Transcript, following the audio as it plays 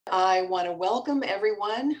I want to welcome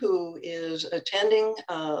everyone who is attending.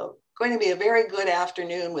 Going to be a very good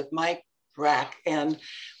afternoon with Mike Drak, and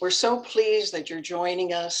we're so pleased that you're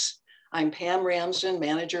joining us. I'm Pam Ramsden,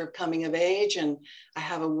 manager of Coming of Age, and I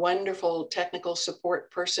have a wonderful technical support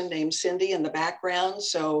person named Cindy in the background.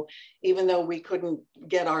 So even though we couldn't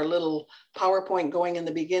get our little PowerPoint going in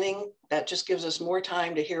the beginning, that just gives us more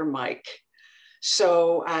time to hear Mike.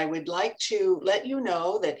 So I would like to let you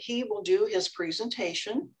know that he will do his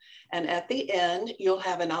presentation. And at the end, you'll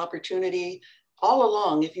have an opportunity all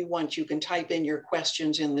along. If you want, you can type in your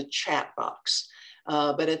questions in the chat box.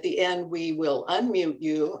 But at the end, we will unmute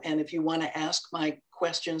you. And if you want to ask my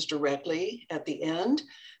questions directly at the end,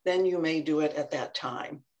 then you may do it at that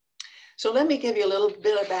time. So let me give you a little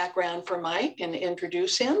bit of background for Mike and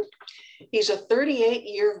introduce him. He's a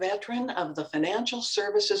 38-year veteran of the financial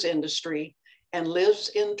services industry and lives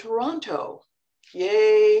in Toronto.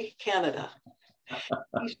 Yay, Canada.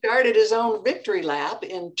 He started his own Victory Lab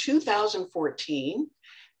in 2014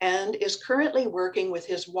 and is currently working with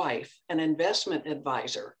his wife, an investment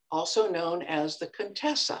advisor, also known as the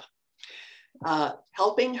Contessa,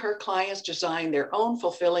 helping her clients design their own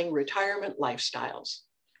fulfilling retirement lifestyles.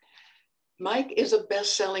 Mike is a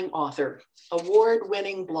best-selling author,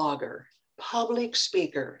 award-winning blogger, public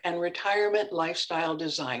speaker, and retirement lifestyle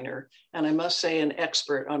designer, and I must say an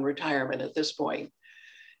expert on retirement at this point.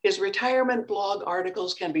 His retirement blog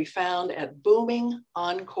articles can be found at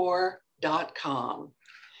boomingencore.com.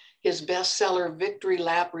 His bestseller, Victory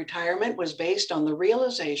Lap Retirement, was based on the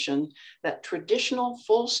realization that traditional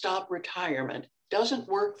full-stop retirement doesn't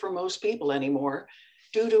work for most people anymore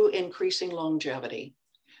due to increasing longevity.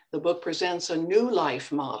 The book presents a new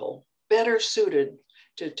life model, better suited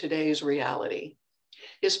to today's reality.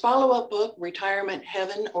 His follow-up book, Retirement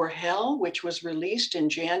Heaven or Hell, which was released in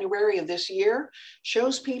January of this year,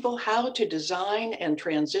 shows people how to design and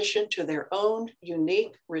transition to their own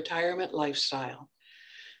unique retirement lifestyle.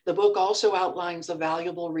 The book also outlines the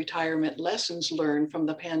valuable retirement lessons learned from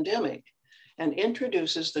the pandemic and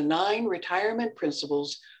introduces the 9 retirement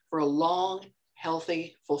principles for a long,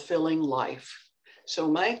 healthy, fulfilling life.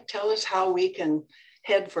 So Mike, tell us how we can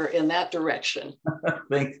head in that direction.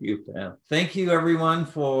 Thank you, Pam. Thank you, everyone,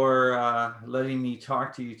 for letting me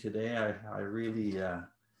talk to you today. I really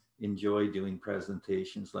enjoy doing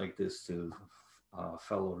presentations like this to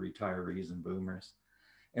fellow retirees and boomers.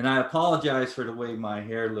 And I apologize for the way my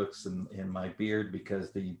hair looks in my beard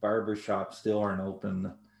because the barber shops still aren't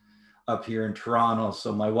open up here in Toronto.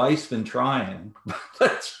 So my wife's been trying,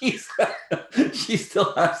 but she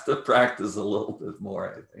still has to practice a little bit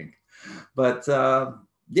more, I think. But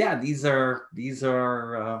yeah, these are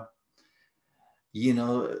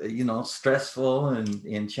stressful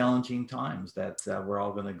and challenging times that we're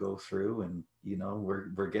all going to go through, and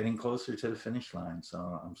we're getting closer to the finish line.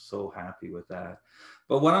 So I'm so happy with that.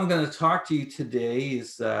 But what I'm going to talk to you today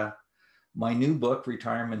is my new book,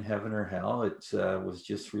 Retirement Heaven or Hell. It was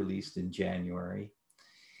just released in January.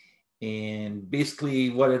 And basically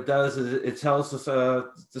what it does is it tells us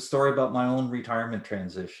the story about my own retirement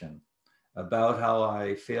transition, about how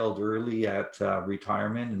I failed early at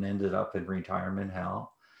retirement and ended up in retirement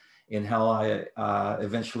hell, and how I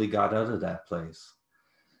eventually got out of that place.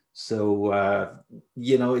 So,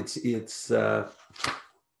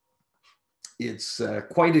 it's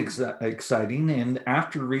quite exciting. And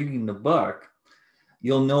after reading the book,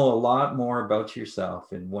 you'll know a lot more about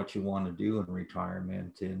yourself and what you want to do in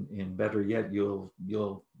retirement. And better yet, you'll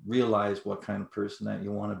realize what kind of person that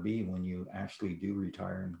you want to be when you actually do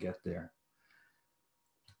retire and get there.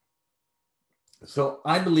 So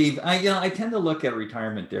I believe, I tend to look at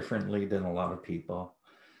retirement differently than a lot of people.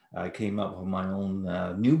 I came up with my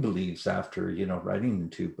own new beliefs after, writing the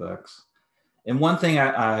 2 books. And one thing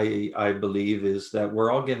I believe is that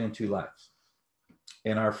we're all given 2 lives.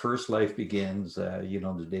 And our first life begins,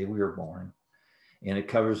 the day we were born. And it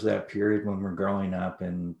covers that period when we're growing up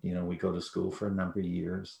and, we go to school for a number of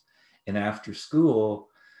years. And after school,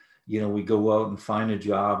 we go out and find a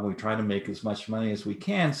job and we try to make as much money as we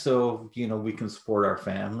can. So, we can support our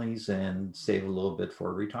families and save a little bit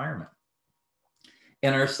for retirement.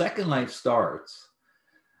 And our second life starts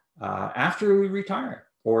after we retire,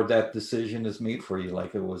 or that decision is made for you,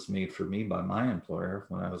 like it was made for me by my employer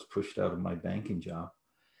when I was pushed out of my banking job.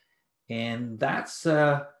 And that's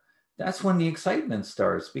when the excitement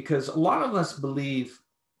starts, because a lot of us believe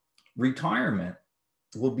retirement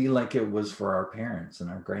will be like it was for our parents and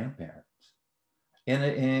our grandparents. And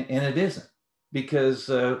it isn't, because,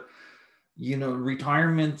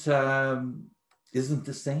 retirement isn't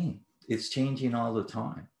the same. It's changing all the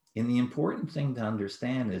time. And the important thing to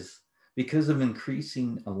understand is because of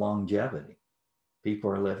increasing longevity,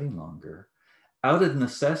 People are living longer. Out of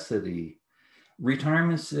necessity,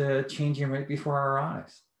 retirement's changing right before our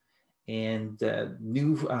eyes. And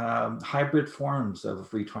new hybrid forms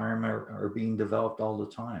of retirement are being developed all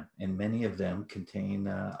the time. And many of them contain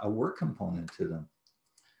a work component to them.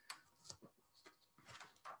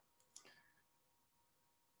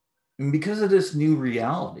 And because of this new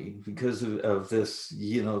reality, because of this,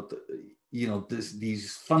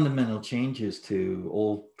 these fundamental changes to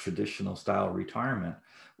old traditional style retirement,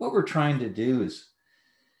 what we're trying to do is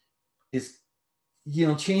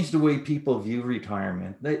change the way people view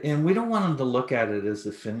retirement. And we don't want them to look at it as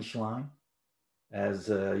a finish line, as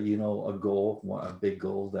a goal, a big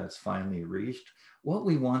goal that's finally reached. What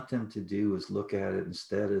we want them to do is look at it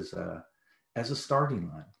instead as a starting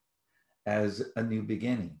line, as a new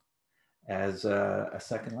beginning, as a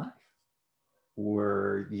second life,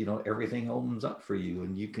 where everything opens up for you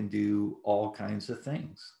and you can do all kinds of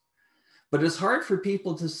things. But it's hard for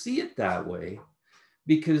people to see it that way,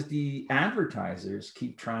 because the advertisers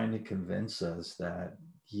keep trying to convince us that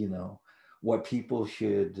what people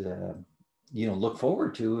should look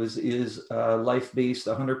forward to is life based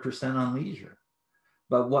 100% on leisure.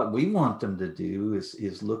 But what we want them to do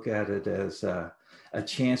is look at it as a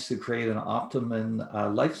chance to create an optimum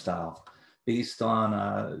lifestyle based on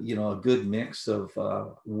a good mix of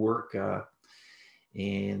work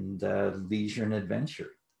and leisure and adventure.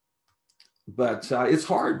 But it's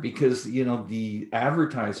hard because the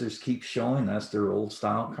advertisers keep showing us their old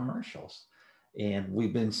style commercials, and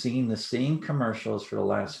we've been seeing the same commercials for the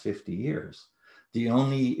last 50 years. The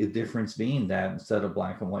only difference being that instead of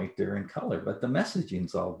black and white, they're in color, but the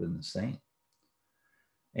messaging's all been the same.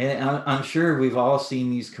 And I'm sure we've all seen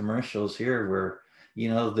these commercials here where you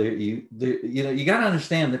got to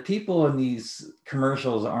understand that people in these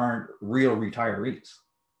commercials aren't real retirees.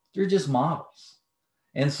 They're just models.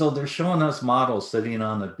 And so they're showing us models sitting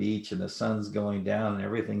on the beach and the sun's going down and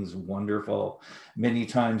everything's wonderful. Many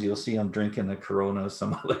times you'll see them drinking a Corona,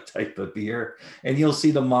 some other type of beer, and you'll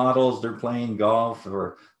see the models, they're playing golf,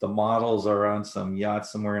 or the models are on some yacht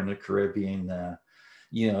somewhere in the Caribbean,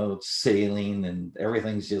 sailing, and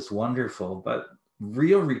everything's just wonderful. But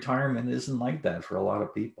real retirement isn't like that for a lot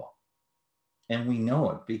of people. And we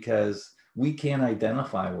know it because we can't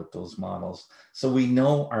identify with those models. So we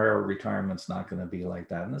know our retirement's not going to be like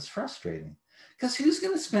that. And it's frustrating because who's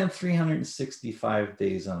going to spend 365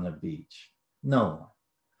 days on the beach? No one.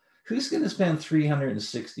 Who's going to spend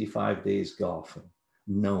 365 days golfing?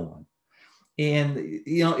 No one. And,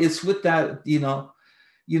 it's with that,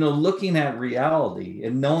 looking at reality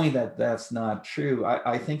and knowing that that's not true,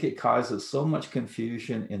 I think it causes so much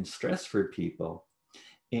confusion and stress for people.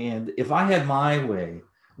 And if I had my way,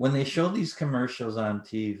 when they show these commercials on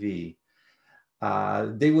TV,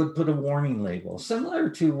 they would put a warning label, similar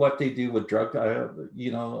to what they do with drug,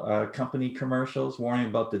 company commercials, warning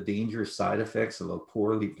about the dangerous side effects of a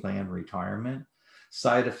poorly planned retirement.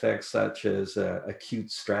 Side effects such as acute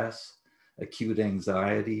stress, acute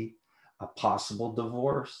anxiety, a possible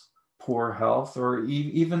divorce, poor health, or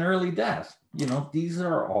even early death. These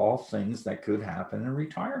are all things that could happen in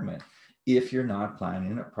retirement if you're not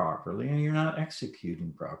planning it properly and you're not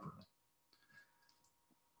executing properly.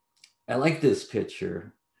 I like this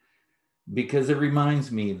picture because it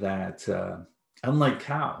reminds me that unlike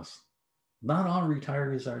cows, not all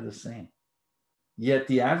retirees are the same. Yet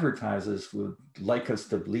the advertisers would like us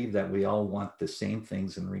to believe that we all want the same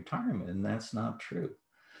things in retirement, and that's not true.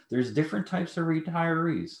 There's different types of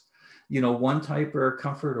retirees. One type are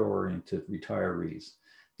comfort-oriented retirees.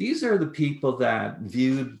 These are the people that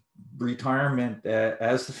viewed retirement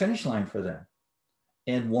as the finish line for them.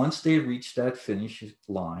 And once they reach that finish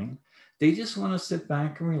line, they just want to sit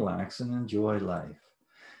back and relax and enjoy life.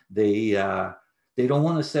 They don't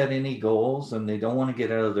want to set any goals, and they don't want to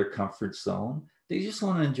get out of their comfort zone. They just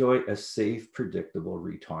want to enjoy a safe, predictable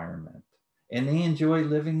retirement. And they enjoy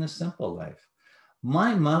living the simple life.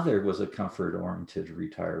 My mother was a comfort-oriented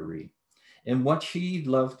retiree. And what she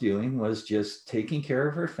loved doing was just taking care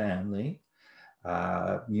of her family,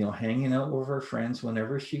 hanging out with her friends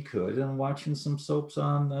whenever she could, and watching some soaps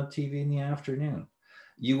on TV in the afternoon.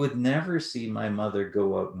 You would never see my mother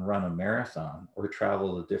go out and run a marathon or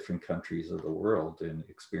travel to different countries of the world and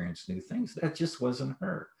experience new things. That just wasn't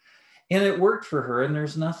her. And it worked for her, and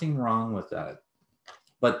there's nothing wrong with that.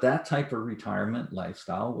 But that type of retirement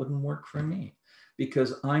lifestyle wouldn't work for me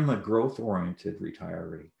because I'm a growth-oriented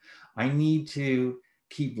retiree. I need to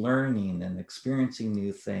keep learning and experiencing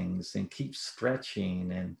new things and keep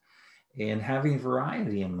stretching and having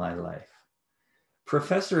variety in my life.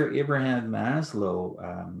 Professor Abraham Maslow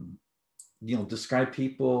describe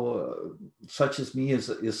people such as me as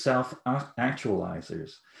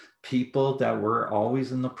self-actualizers, people that were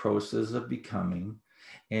always in the process of becoming,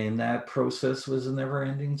 and that process was a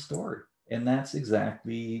never-ending story. And that's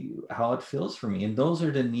exactly how it feels for me. And those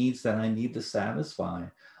are the needs that I need to satisfy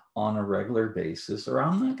on a regular basis, or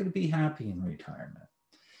I'm not going to be happy in retirement.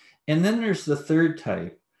 And then there's the third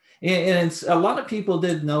type. And it's, a lot of people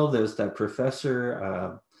did know this, that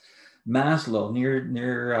Professor Maslow,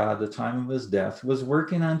 near the time of his death, was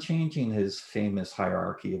working on changing his famous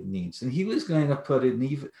hierarchy of needs. And he was going to put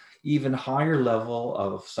an even higher level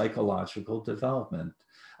of psychological development,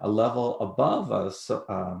 a level above us,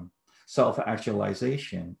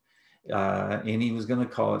 self-actualization. And he was going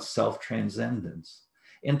to call it self-transcendence.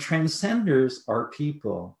 And transcenders are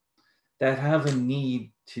people that have a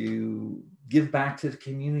need to give back to the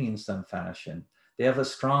community in some fashion. They have a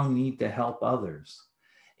strong need to help others.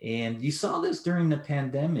 And you saw this during the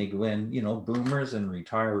pandemic when, boomers and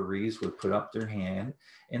retirees would put up their hand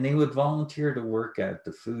and they would volunteer to work at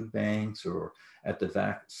the food banks or at the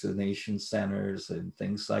vaccination centers and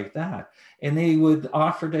things like that. And they would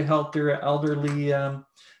offer to help their elderly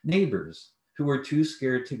neighbors who were too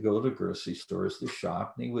scared to go to grocery stores to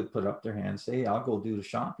shop. They would put up their hands, say, hey, I'll go do the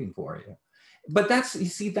shopping for you. But that's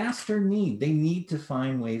their need. They need to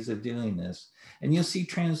find ways of doing this. And you'll see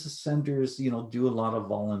transcenders, do a lot of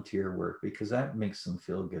volunteer work because that makes them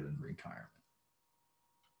feel good in retirement.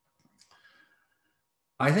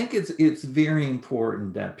 I think it's very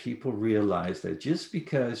important that people realize that just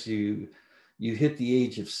because you hit the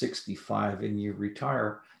age of 65 and you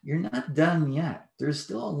retire, you're not done yet. There's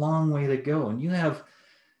still a long way to go. And you have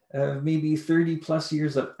maybe 30 plus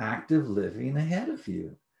years of active living ahead of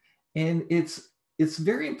you. And it's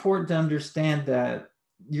very important to understand that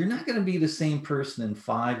you're not going to be the same person in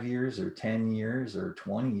 5 years or 10 years or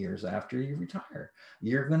 20 years after you retire.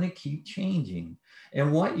 You're going to keep changing.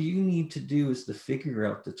 And what you need to do is to figure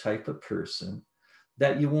out the type of person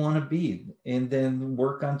that you want to be and then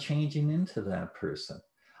work on changing into that person.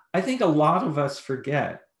 I think a lot of us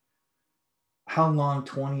forget how long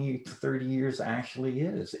 20 to 30 years actually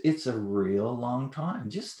is. It's a real long time.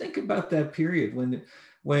 Just think about that period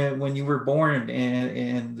when you were born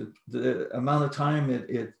and the amount of time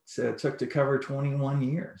it took to cover 21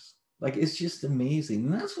 years. Like, it's just amazing.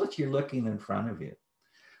 And that's what you're looking in front of you.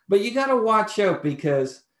 But you got to watch out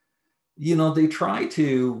because, they try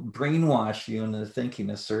to brainwash you into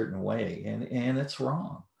thinking a certain way, and it's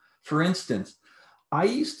wrong. For instance, I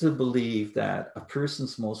used to believe that a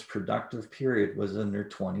person's most productive period was in their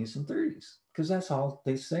 20s and 30s, because that's all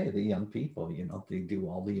they say, the young people, they do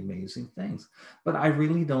all the amazing things. But I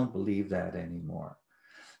really don't believe that anymore.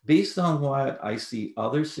 Based on what I see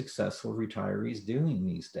other successful retirees doing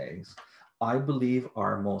these days, I believe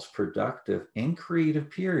our most productive and creative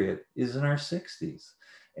period is in our 60s.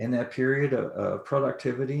 And that period of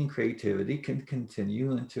productivity and creativity can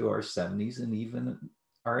continue into our 70s and even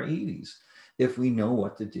our 80s if we know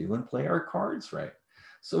what to do and play our cards right.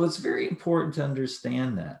 So it's very important to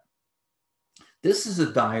understand that. This is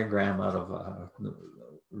a diagram out of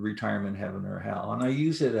retirement heaven or hell, and I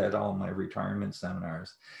use it at all my retirement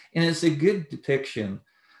seminars. And it's a good depiction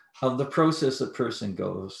of the process a person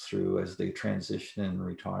goes through as they transition in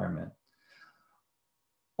retirement.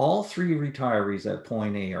 All three retirees at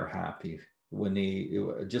point A are happy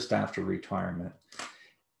just after retirement.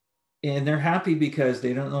 And they're happy because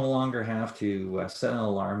they don't no longer have to set an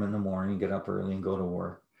alarm in the morning, get up early and go to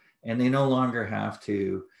work. And they no longer have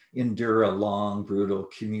to endure a long, brutal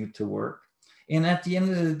commute to work. And at the end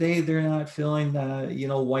of the day, they're not feeling,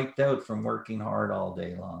 wiped out from working hard all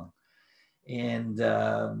day long. And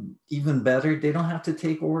even better, they don't have to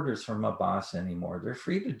take orders from a boss anymore. They're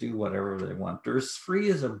free to do whatever they want. They're as free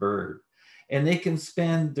as a bird. And they can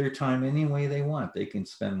spend their time any way they want. They can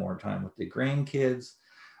spend more time with their grandkids,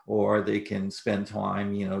 or they can spend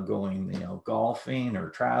time, going, golfing or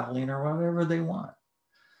traveling or whatever they want.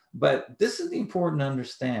 But this is important to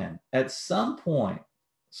understand. At some point,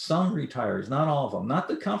 some retirees, not all of them, not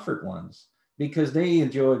the comfort ones, because they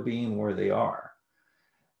enjoy being where they are.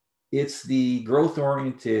 It's the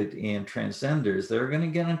growth-oriented and transcenders that are going to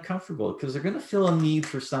get uncomfortable because they're going to feel a need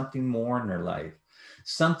for something more in their life,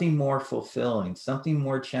 something more fulfilling, something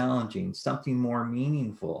more challenging, something more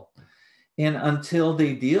meaningful. And until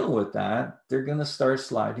they deal with that, they're going to start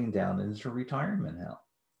sliding down into retirement hell.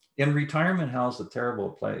 And retirement hell is a terrible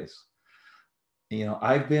place.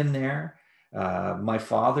 I've been there. My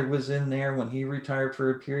father was in there when he retired for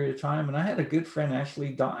a period of time. And I had a good friend actually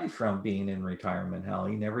die from being in retirement hell.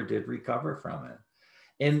 He never did recover from it.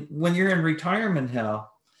 And when you're in retirement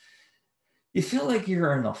hell, you feel like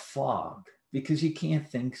you're in a fog. because you can't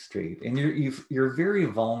think straight, and you're very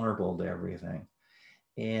vulnerable to everything.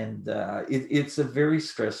 And it's a very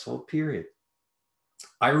stressful period.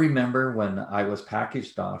 I remember when I was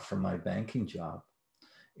packaged off from my banking job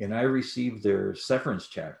and I received their severance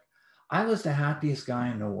check, I was the happiest guy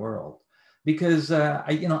in the world because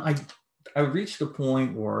I reached a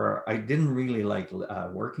point where I didn't really like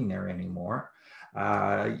working there anymore.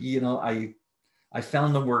 I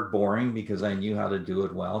found the work boring because I knew how to do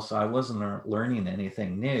it well, so I wasn't learning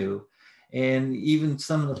anything new. And even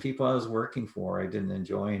some of the people I was working for, I didn't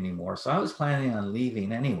enjoy anymore. So I was planning on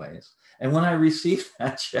leaving anyways. And when I received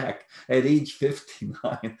that check at age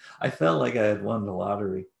 59, I felt like I had won the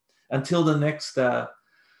lottery until the next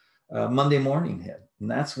Monday morning hit. And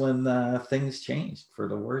that's when things changed for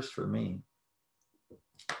the worse for me.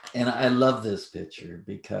 And I love this picture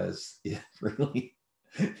because it really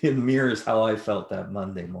it mirrors how I felt that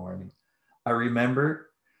Monday morning. I remember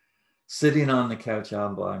sitting on the couch all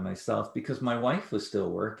by myself because my wife was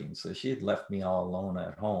still working. So she had left me all alone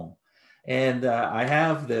at home. And I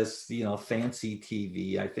have this, fancy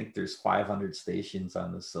TV. I think there's 500 stations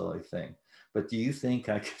on the silly thing. But do you think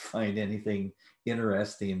I could find anything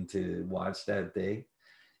interesting to watch that day?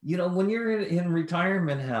 When you're in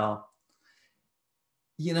retirement, hell,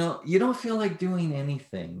 you don't feel like doing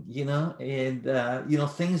anything,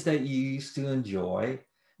 and, things that you used to enjoy,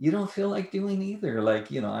 you don't feel like doing either.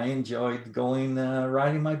 Like, I enjoyed going,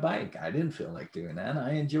 riding my bike. I didn't feel like doing that.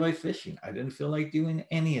 I enjoy fishing. I didn't feel like doing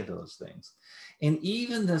any of those things. And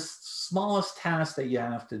even the smallest task that you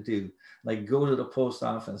have to do, like go to the post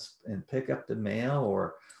office and pick up the mail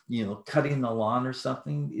or, cutting the lawn or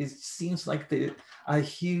something, it seems like a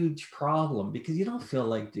huge problem because you don't feel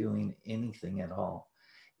like doing anything at all.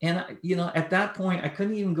 And, at that point, I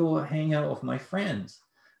couldn't even go hang out with my friends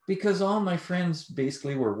because all my friends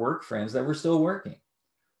basically were work friends that were still working.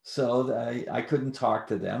 So I couldn't talk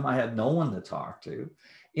to them. I had no one to talk to.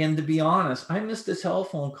 And to be honest, I missed the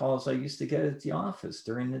telephone calls I used to get at the office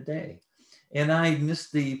during the day. And I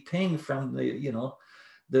missed the ping from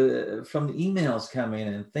from the emails coming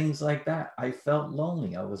and things like that. I felt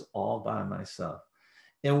lonely. I was all by myself.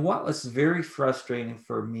 And what was very frustrating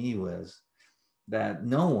for me was that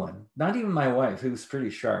no one, not even my wife, who's pretty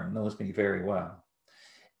sharp, knows me very well,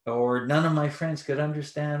 or none of my friends could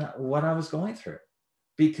understand what I was going through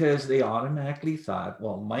because they automatically thought,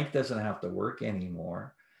 well, Mike doesn't have to work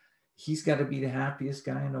anymore. He's got to be the happiest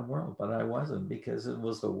guy in the world. But I wasn't, because it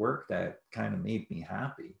was the work that kind of made me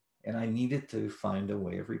happy. And I needed to find a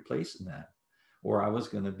way of replacing that, or I was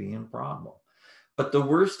going to be in problem. But the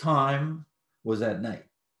worst time was at night.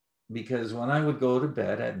 Because when I would go to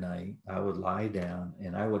bed at night, I would lie down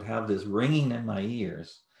and I would have this ringing in my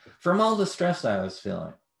ears from all the stress I was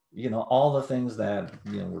feeling, all the things that,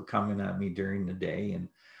 were coming at me during the day. And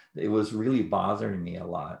it was really bothering me a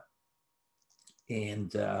lot.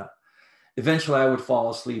 And eventually I would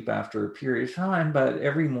fall asleep after a period of time, but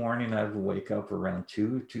every morning I would wake up around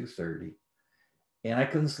 2:30 and I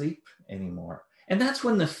couldn't sleep anymore. And that's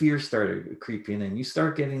when the fear started creeping in. You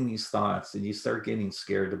start getting these thoughts and you start getting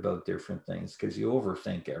scared about different things because you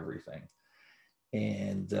overthink everything.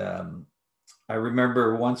 And I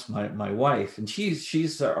remember once my wife, and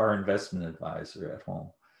she's our investment advisor at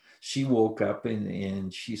home. She woke up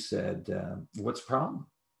and she said, what's the problem?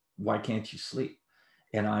 Why can't you sleep?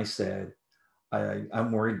 And I said,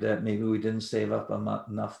 I'm worried that maybe we didn't save up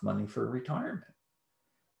enough money for retirement.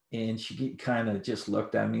 And she kind of just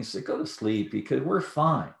looked at me and said, go to sleep because we're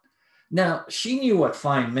fine. Now, she knew what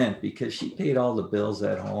fine meant because she paid all the bills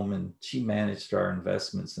at home and she managed our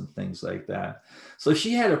investments and things like that. So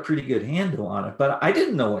she had a pretty good handle on it, but I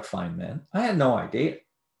didn't know what fine meant. I had no idea.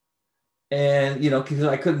 And, because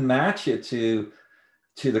I couldn't match it to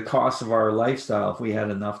the cost of our lifestyle if we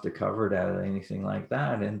had enough to cover that or anything like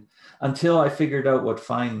that. And until I figured out what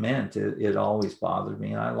fine meant, it always bothered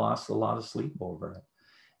me. And I lost a lot of sleep over it.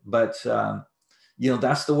 But,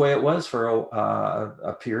 that's the way it was for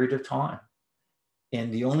a period of time.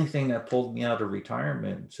 And the only thing that pulled me out of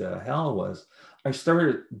retirement hell was I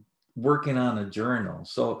started working on a journal.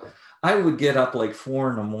 So I would get up like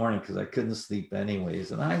 4 a.m. because I couldn't sleep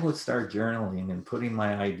anyways. And I would start journaling and putting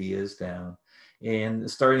my ideas down and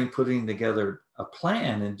starting putting together a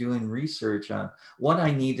plan and doing research on what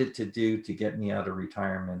I needed to do to get me out of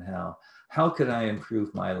retirement hell. How could I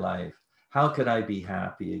improve my life? How could I be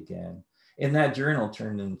happy again? And that journal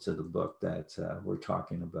turned into the book that we're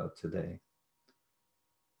talking about today.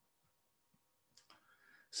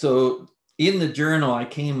 So in the journal, I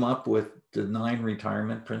came up with the 9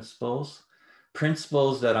 retirement principles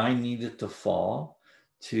that I needed to follow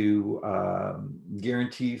to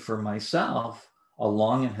guarantee for myself a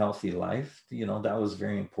long and healthy life. You know, that was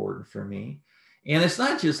very important for me. And it's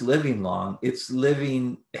not just living long, it's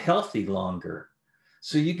living healthy longer.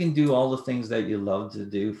 So you can do all the things that you love to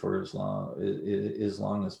do for as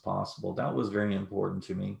long as possible. That was very important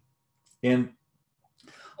to me. And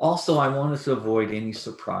also, I wanted to avoid any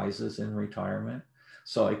surprises in retirement.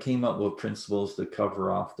 So I came up with principles to cover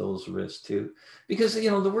off those risks too. Because, you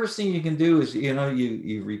know, the worst thing you can do is, you know,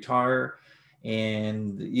 you retire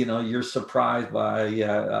and, you know, you're surprised by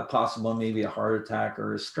a possible maybe a heart attack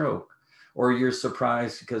or a stroke. Or you're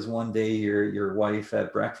surprised because one day your wife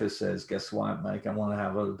at breakfast says, guess what, Mike, I want to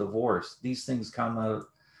have a divorce. These things come out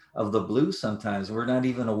of the blue sometimes. We're not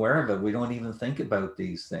even aware of it. We don't even think about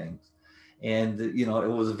these things. And, you know, it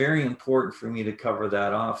was very important for me to cover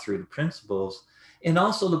that off through the principles, and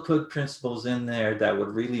also to put principles in there that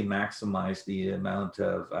would really maximize the amount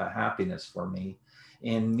of happiness for me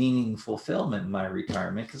and meaning fulfillment in my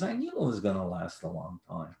retirement, because I knew it was going to last a long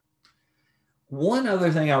time. One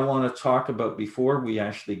other thing I want to talk about before we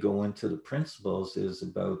actually go into the principles is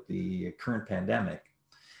about the current pandemic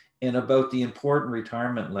and about the important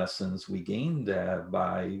retirement lessons we gained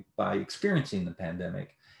by experiencing the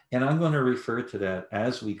pandemic. And I'm going to refer to that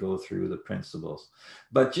as we go through the principles.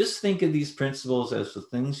 But just think of these principles as the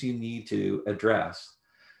things you need to address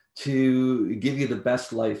to give you the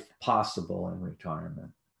best life possible in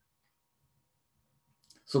retirement.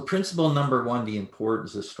 So principle number one, the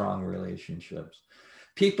importance of strong relationships.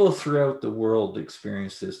 People throughout the world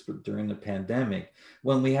experienced this during the pandemic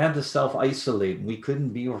when we had to self-isolate and we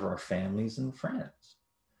couldn't be with our families and friends.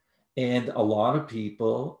 And a lot of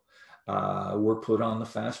people were put on the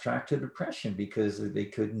fast track to depression because they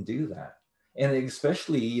couldn't do that. And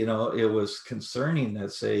especially, you know, it was concerning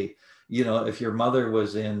that, say, you know, if your mother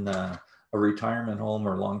was in a retirement home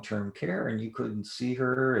or long-term care and you couldn't see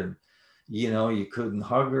her and, you know, you couldn't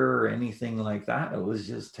hug her or anything like that, it was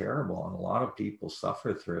just terrible. And a lot of people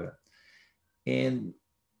suffered through it. And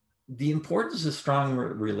the importance of strong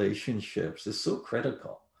relationships is so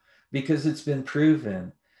critical because it's been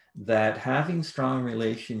proven that having strong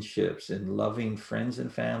relationships and loving friends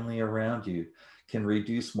and family around you can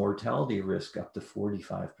reduce mortality risk up to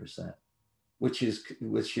 45%, which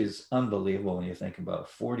is unbelievable when you think about it.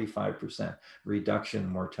 45% reduction in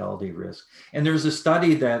mortality risk. And there's a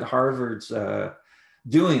study that Harvard's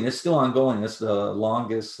doing, it's still ongoing, it's the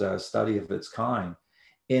longest study of its kind.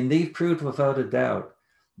 And they've proved without a doubt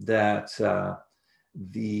that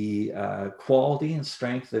the quality and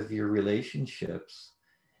strength of your relationships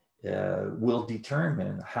will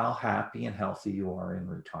determine how happy and healthy you are in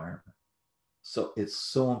retirement. So it's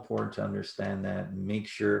so important to understand that and make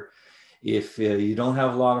sure if you don't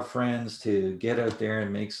have a lot of friends to get out there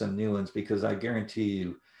and make some new ones, because I guarantee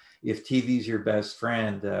you, if TV's your best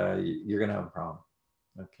friend, you're going to have a problem.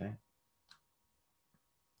 Okay.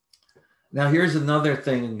 Now, here's another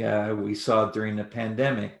thing we saw during the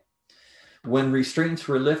pandemic. When restraints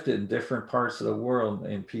were lifted in different parts of the world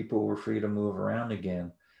and people were free to move around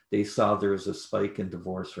again, they saw there was a spike in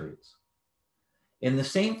divorce rates. And the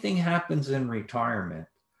same thing happens in retirement.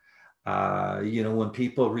 You know, when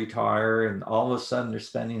people retire and all of a sudden they're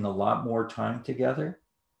spending a lot more time together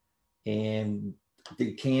and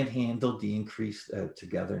they can't handle the increased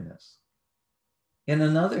togetherness. And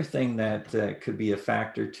another thing that could be a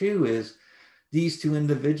factor too is these two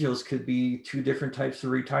individuals could be two different types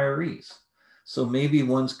of retirees. So maybe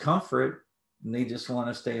one's comfort and they just want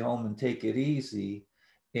to stay home and take it easy.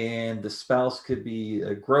 And the spouse could be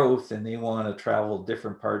a growth and they want to travel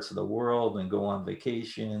different parts of the world and go on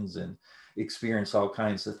vacations and experience all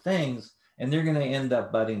kinds of things. And they're going to end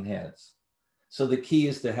up butting heads. So the key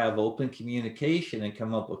is to have open communication and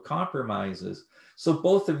come up with compromises so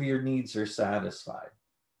both of your needs are satisfied,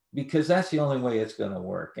 because that's the only way it's going to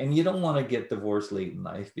work. And you don't want to get divorced late in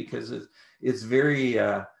life because it's very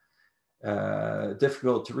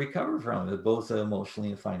difficult to recover from it, both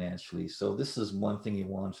emotionally and financially. So this is one thing you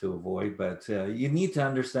want to avoid, but you need to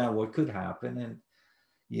understand what could happen and,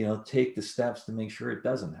 you know, take the steps to make sure it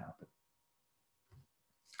doesn't happen.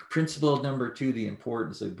 Principle number two, the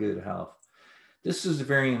importance of good health. This is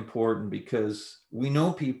very important because we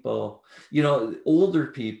know people, you know, older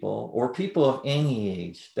people or people of any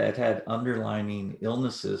age that had underlying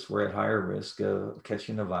illnesses were at higher risk of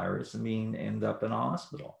catching a virus and end up in a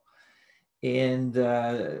hospital. And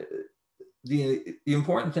the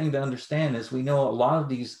important thing to understand is we know a lot of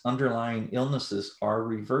these underlying illnesses are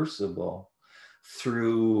reversible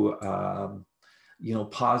through, you know,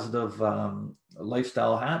 positive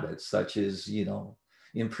lifestyle habits, such as, you know,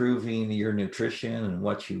 improving your nutrition and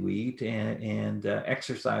what you eat and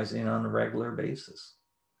exercising on a regular basis.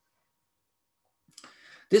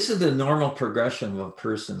 This is the normal progression of a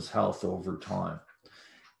person's health over time.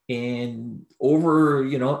 And over,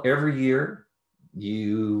 every year,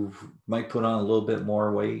 you might put on a little bit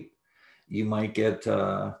more weight. You might get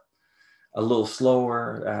a little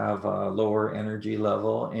slower, have a lower energy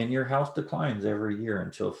level, and your health declines every year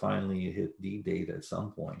until finally you hit D date at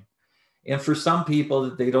some point. And for some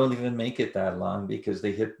people, they don't even make it that long because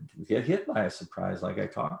they get hit by a surprise, like I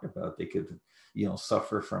talked about. They could,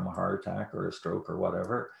 suffer from a heart attack or a stroke or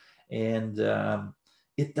whatever. And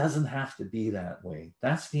it doesn't have to be that way.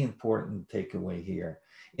 That's the important takeaway here.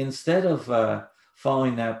 Instead of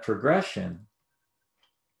following that progression,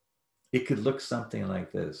 it could look something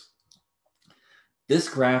like this. This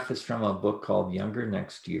graph is from a book called Younger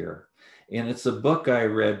Next Year. And it's a book I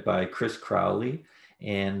read by Chris Crowley.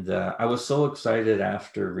 And I was so excited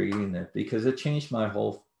after reading it because it changed my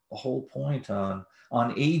whole point on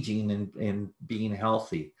aging and being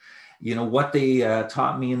healthy. What they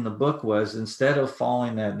taught me in the book was, instead of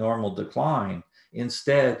following that normal decline,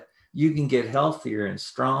 instead you can get healthier and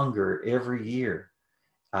stronger every year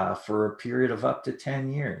for a period of up to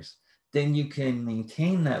 10 years. Then you can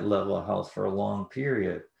maintain that level of health for a long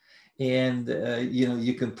period. And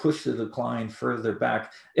you can push the decline further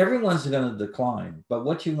back. Everyone's going to decline, but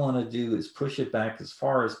what you want to do is push it back as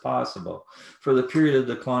far as possible, for the period of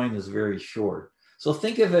decline is very short. So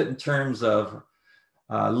think of it in terms of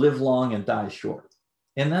live long and die short.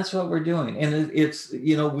 And that's what we're doing. And it's,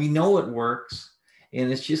 we know it works.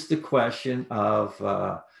 And it's just a question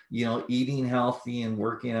of, eating healthy and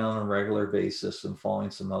working out on a regular basis and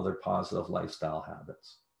following some other positive lifestyle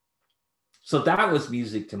habits. So that was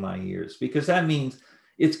music to my ears, because that means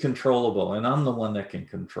it's controllable and I'm the one that can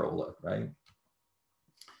control it, right?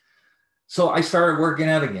 So I started working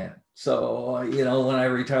out again. So, when I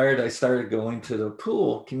retired, I started going to the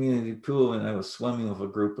pool, community pool, and I was swimming with a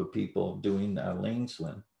group of people doing a lane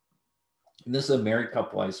swim. And this is a married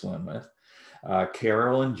couple I swim with,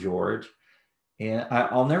 Carol and George. And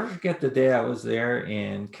I'll never forget the day I was there,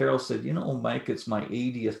 and Carol said, Mike, it's my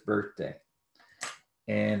 80th birthday.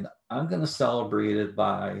 And I'm going to celebrate it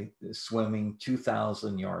by swimming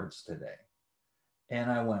 2,000 yards today. And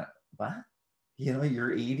I went, what?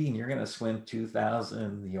 You're 80 and you're going to swim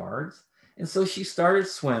 2,000 yards? And so she started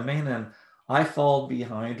swimming and I followed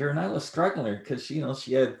behind her, and I was struggling because, she was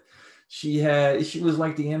like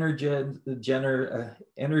the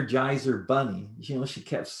Energizer bunny. She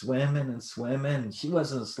kept swimming and swimming and she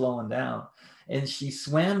wasn't slowing down. And she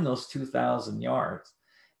swam those 2,000 yards.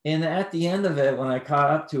 And at the end of it, when I caught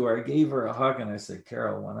up to her, I gave her a hug and I said,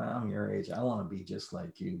 Carol, when I'm your age, I want to be just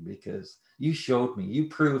like you, because you showed me, you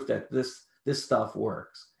proved that this stuff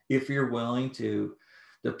works. If you're willing to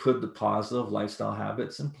put the positive lifestyle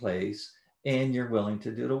habits in place and you're willing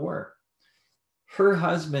to do the work. Her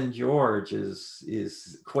husband, George,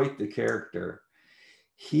 is quite the character.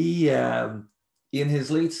 He, in his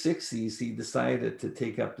late 60s, he decided to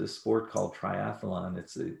take up this sport called triathlon.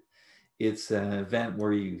 It's an event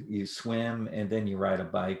where you swim and then you ride a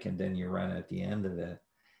bike and then you run at the end of it.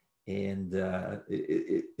 And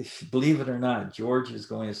believe it or not, George is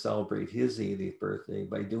going to celebrate his 80th birthday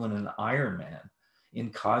by doing an Ironman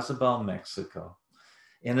in Cozumel, Mexico.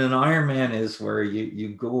 And an Ironman is where you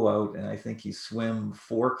go out and I think you swim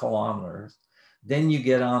 4 kilometers. Then you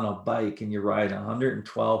get on a bike and you ride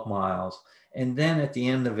 112 miles. And then at the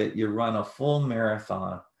end of it, you run a full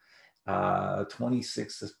marathon,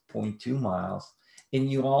 26.2 miles.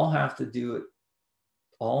 And you all have to do it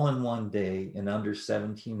all in one day in under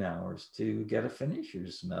 17 hours to get a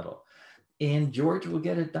finisher's medal. And George will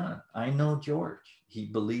get it done. I know George. He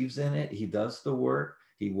believes in it. He does the work.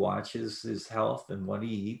 He watches his health and what he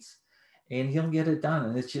eats, and he'll get it done.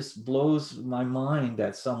 And it just blows my mind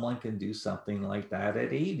that someone can do something like that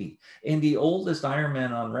at 80. And the oldest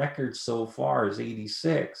Ironman on record so far is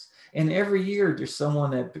 86. And every year there's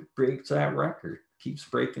someone that breaks that record, keeps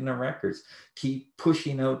breaking the records, keep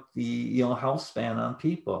pushing out the health span on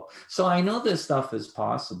people. So I know this stuff is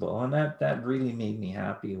possible, and that really made me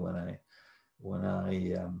happy when I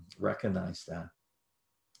recognized that.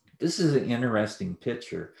 This is an interesting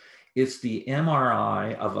picture. It's the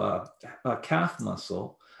MRI of a calf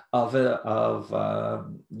muscle of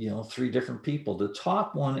 3 different people. The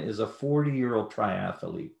top one is a 40-year-old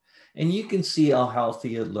triathlete, and you can see how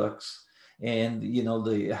healthy it looks, and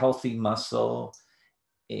the healthy muscle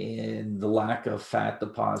and the lack of fat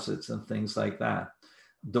deposits and things like that.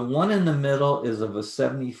 The one in the middle is of a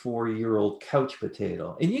 74-year-old couch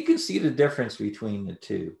potato. And you can see the difference between the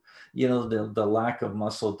two, the lack of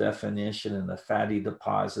muscle definition and the fatty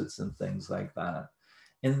deposits and things like that.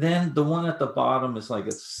 And then the one at the bottom is like a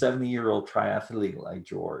 70-year-old triathlete like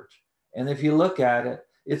George. And if you look at it,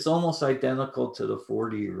 it's almost identical to the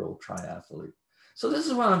 40-year-old triathlete. So this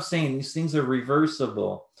is what I'm saying. These things are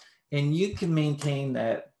reversible, and you can maintain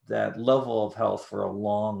that level of health for a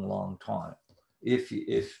long, long time. If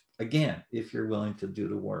again, if you're willing to do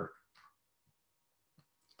the work.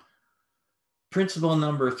 Principle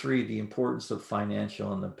number 3, the importance of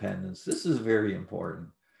financial independence. This is very important.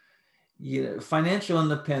 Financial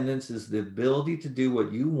independence is the ability to do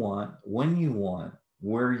what you want, when you want,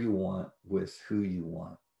 where you want, with who you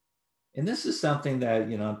want. And this is something that,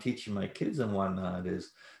 I'm teaching my kids and whatnot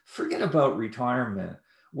is forget about retirement,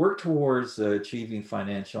 work towards achieving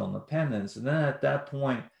financial independence. And then at that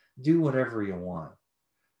point, do whatever you want.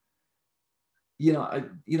 A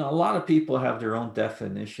lot of people have their own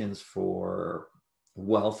definitions for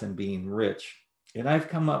wealth and being rich. And I've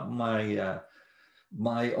come up with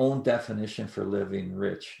my own definition for living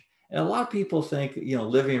rich. And a lot of people think,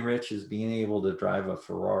 living rich is being able to drive a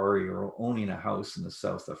Ferrari or owning a house in the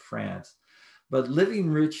south of France. But living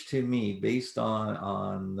rich to me, based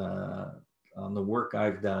on the work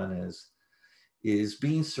I've done, is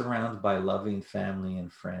being surrounded by loving family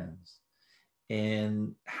and friends,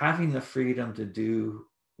 and having the freedom to do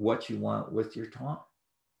what you want with your time.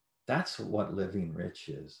 That's what living rich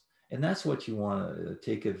is. And that's what you want to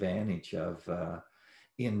take advantage of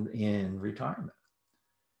in retirement.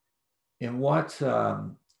 And what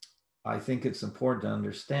I think it's important to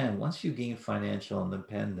understand, once you gain financial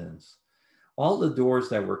independence, all the doors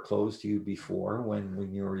that were closed to you before when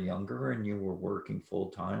you were younger and you were working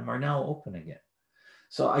full time are now open again.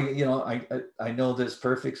 So I know this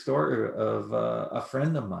perfect story of a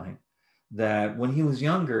friend of mine that when he was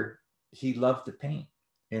younger, he loved to paint.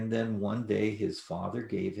 And then one day his father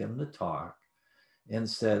gave him the talk and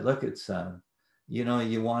said, look it, son, you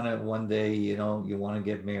want to one day, you want to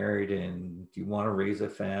get married and you want to raise a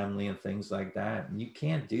family and things like that. And you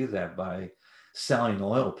can't do that by selling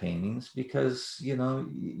oil paintings because, you're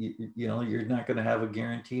not going to have a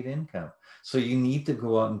guaranteed income. So you need to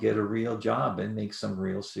go out and get a real job and make some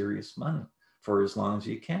real serious money for as long as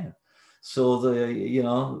you can.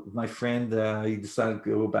 So my friend, he decided to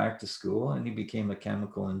go back to school and he became a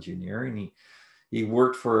chemical engineer, and he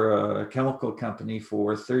worked for a chemical company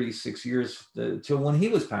for 36 years till when he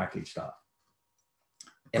was packaged off.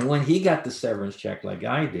 And when he got the severance check like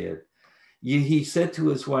I did, he said to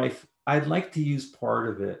his wife, I'd like to use part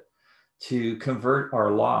of it to convert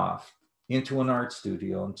our loft into an art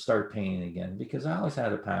studio and start painting again, because I always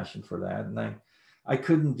had a passion for that. And I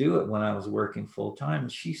couldn't do it when I was working full time.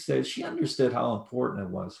 And she said she understood how important it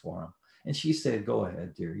was for him. And she said, go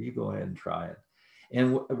ahead, dear, you go ahead and try it.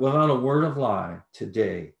 And without a word of lie,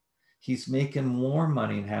 today, he's making more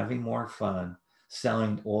money and having more fun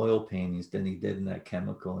selling oil paintings than he did in that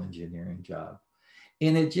chemical engineering job.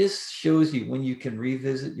 And it just shows you when you can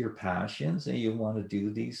revisit your passions and you want to do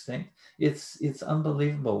these things, it's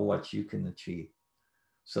unbelievable what you can achieve.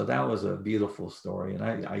 So that was a beautiful story.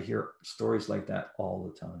 And I hear stories like that all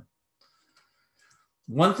the time.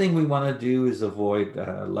 One thing we want to do is avoid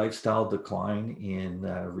lifestyle decline in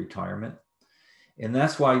retirement. And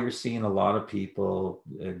that's why you're seeing a lot of people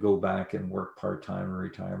go back and work part-time in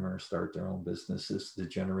retirement or start their own businesses to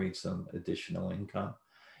generate some additional income.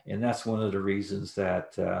 And that's one of the reasons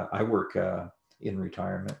that I work in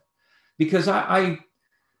retirement, because I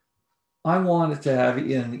wanted to have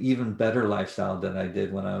an even better lifestyle than I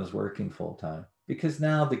did when I was working full time, because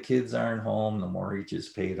now the kids aren't home, the mortgage is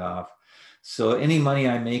paid off. So any money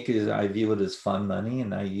I make I view it as fun money,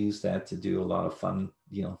 and I use that to do a lot of fun,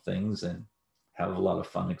 things and have a lot of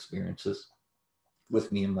fun experiences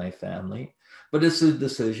with me and my family. But it's a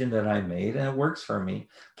decision that I made and it works for me.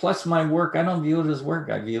 Plus my work, I don't view it as work.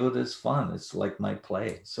 I view it as fun. It's like my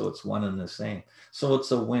play. So it's one and the same. So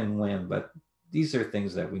it's a win-win, but these are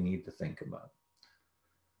things that we need to think about.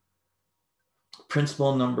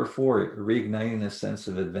 Principle number 4, reigniting a sense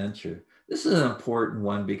of adventure. This is an important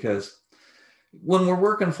one because when we're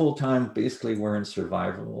working full time, basically we're in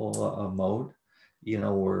survival mode.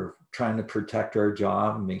 We're trying to protect our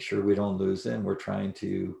job and make sure we don't lose it. And we're trying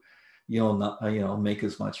to, make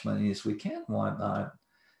as much money as we can and whatnot.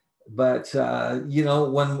 But,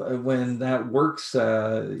 when that work's,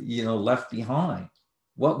 left behind,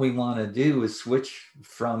 what we want to do is switch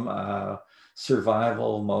from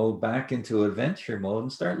survival mode back into adventure mode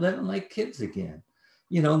and start living like kids again.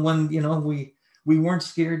 We weren't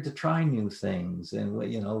scared to try new things, and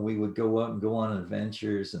we would go out and go on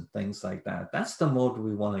adventures and things like that. That's the mode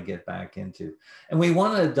we want to get back into, and we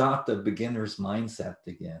want to adopt a beginner's mindset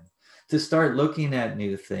again, to start looking at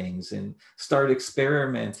new things and start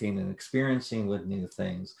experimenting and experiencing with new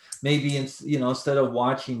things. Maybe instead of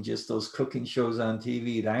watching just those cooking shows on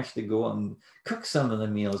TV, to actually go out and cook some of the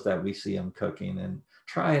meals that we see them cooking and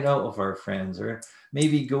try it out with our friends, or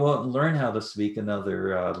maybe go out and learn how to speak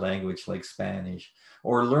another language like Spanish,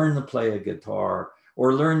 or learn to play a guitar,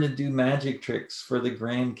 or learn to do magic tricks for the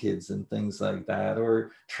grandkids and things like that,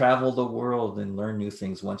 or travel the world and learn new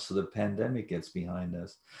things once the pandemic gets behind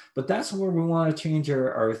us. But that's where we want to change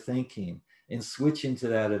our thinking and switch into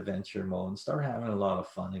that adventure mode and start having a lot of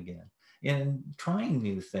fun again and trying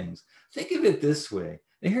new things. Think of it this way.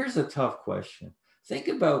 And here's a tough question. Think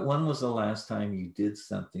about, when was the last time you did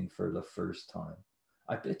something for the first time?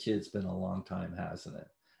 I bet you it's been a long time, hasn't it?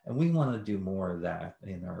 And we want to do more of that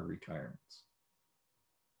in our retirements.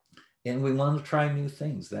 And we want to try new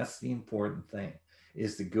things. That's the important thing,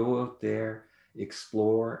 is to go out there,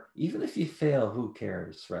 explore. Even if you fail, who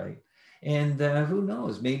cares, right? And who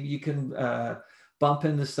knows, maybe you can bump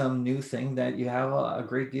into some new thing that you have a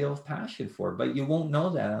great deal of passion for, but you won't know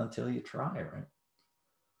that until you try, right?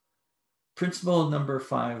 Principle number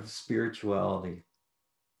 5, spirituality.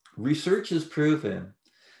 Research has proven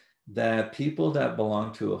that people that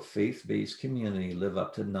belong to a faith-based community live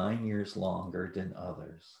up to 9 years longer than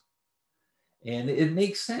others. And it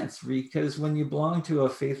makes sense, because when you belong to a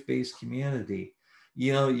faith-based community,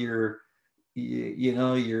 you're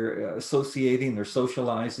associating or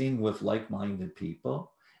socializing with like-minded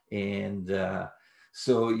people. And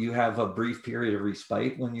so you have a brief period of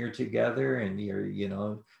respite when you're together, and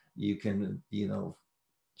you can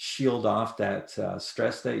shield off that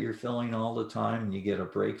stress that you're feeling all the time, and you get a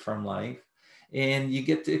break from life, and you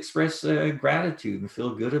get to express gratitude and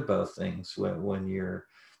feel good about things when you're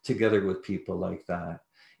together with people like that.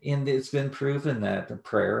 And it's been proven that the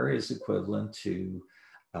prayer is equivalent to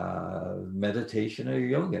meditation or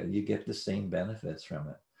yoga. You get the same benefits from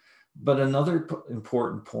it. But another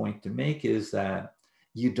important point to make is that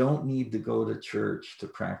you don't need to go to church to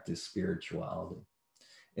practice spirituality.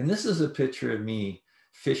 And this is a picture of me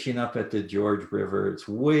fishing up at the George River. It's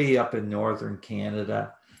way up in northern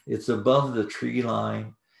Canada. It's above the tree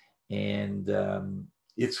line. And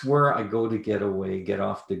it's where I go to get away, get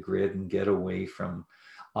off the grid, and get away from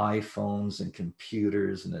iPhones and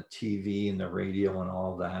computers and the TV and the radio and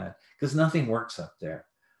all that, because nothing works up there.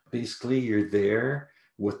 Basically, you're there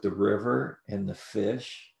with the river and the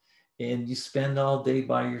fish, and you spend all day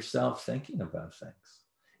by yourself thinking about things.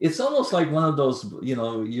 It's almost like one of those,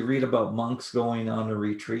 you read about monks going on a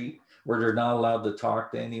retreat where they're not allowed to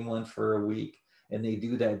talk to anyone for a week, and they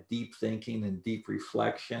do that deep thinking and deep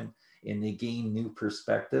reflection, and they gain new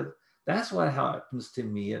perspective. That's what happens to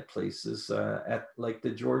me at places at like the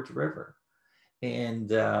George River. And,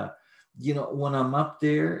 when I'm up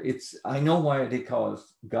there, I know why they call it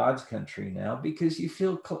God's country now, because you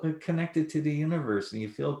feel connected to the universe, and you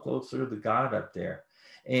feel closer to God up there.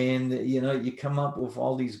 And, you come up with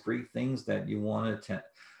all these great things that you want to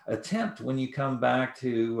attempt when you come back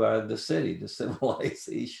to the city, the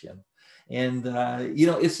civilization. And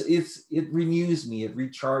it renews me, it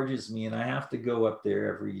recharges me, and I have to go up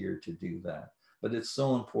there every year to do that. But it's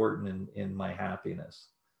so important in my happiness.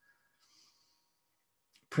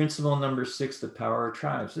 Principle number 6, the power of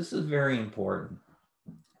tribes. This is very important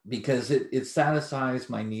because it satisfies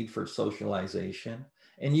my need for socialization.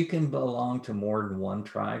 And you can belong to more than one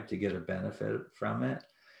tribe to get a benefit from it.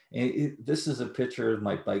 This is a picture of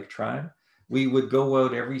my bike tribe. We would go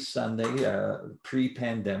out every Sunday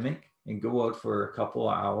pre-pandemic and go out for a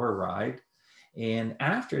couple-hour ride. And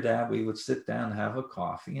after that, we would sit down, have a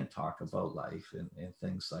coffee, and talk about life and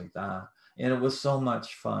things like that. And it was so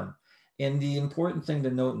much fun. And the important thing to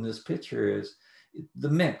note in this picture is the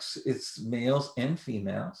mix. It's males and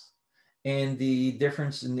females, and the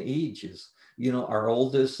difference in ages. Our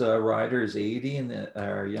oldest rider is 80, and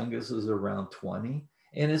our youngest is around 20.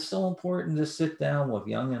 And it's so important to sit down with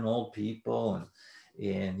young and old people and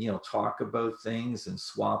talk about things and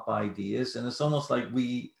swap ideas. And it's almost like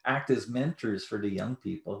we act as mentors for the young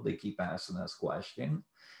people. They keep asking us questions.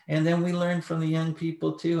 And then we learn from the young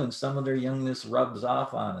people too. And some of their youngness rubs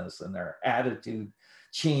off on us, and their attitude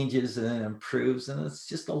changes and improves. And it's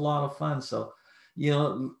just a lot of fun. So,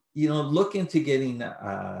 look into getting,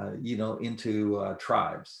 into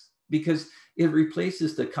tribes, because it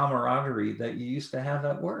replaces the camaraderie that you used to have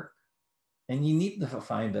at work. And you need to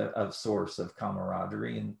find a source of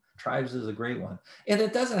camaraderie, and tribes is a great one. And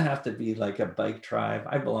it doesn't have to be like a bike tribe.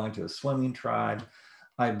 I belong to a swimming tribe.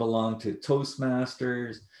 I belong to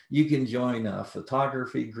Toastmasters. You can join a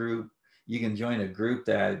photography group. You can join a group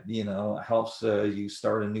that, helps you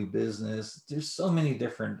start a new business. There's so many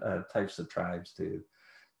different types of tribes to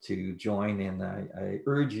to join, and I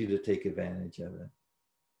urge you to take advantage of it.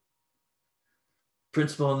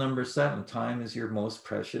 Principle number 7, time is your most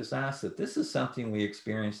precious asset. This is something we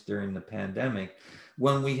experienced during the pandemic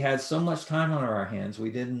when we had so much time on our hands, we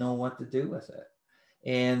didn't know what to do with it.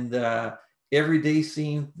 And every day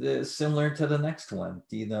seemed similar to the next one.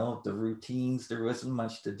 You know, the routines, there wasn't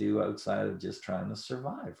much to do outside of just trying to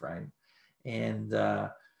survive, right? And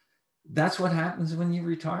that's what happens when you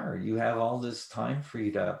retire. You have all this time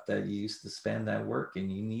freed up that you used to spend at work,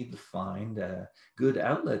 and you need to find good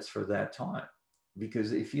outlets for that time.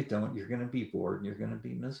 Because if you don't, you're going to be bored and you're going to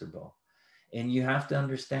be miserable. And you have to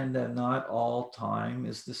understand that not all time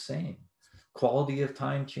is the same. Quality of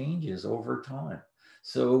time changes over time.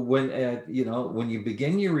 So when you know, when you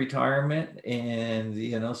begin your retirement and,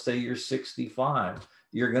 you know, say you're 65,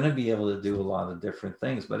 you're going to be able to do a lot of different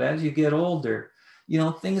things. But as you get older, you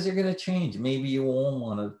know, things are going to change. Maybe you won't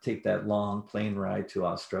want to take that long plane ride to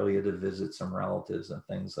Australia to visit some relatives and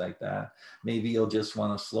things like that. Maybe you'll just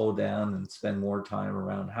want to slow down and spend more time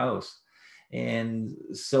around house. And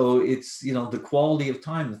so it's, you know, the quality of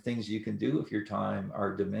time, the things you can do with your time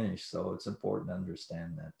are diminished. So it's important to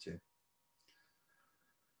understand that too.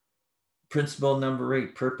 Principle number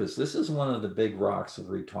 8, purpose. This is one of the big rocks of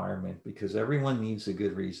retirement, because everyone needs a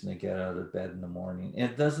good reason to get out of bed in the morning. And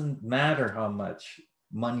it doesn't matter how much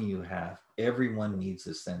money you have, everyone needs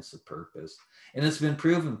a sense of purpose. And it's been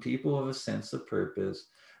proven people with a sense of purpose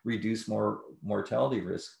reduce more mortality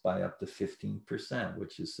risk by up to 15%,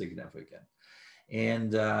 which is significant.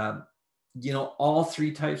 And, you know, all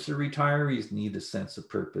 3 types of retirees need a sense of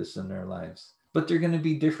purpose in their lives, but they're going to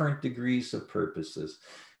be different degrees of purposes.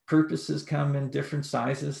 Purposes come in different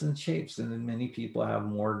sizes and shapes, and then many people have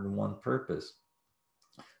more than one purpose.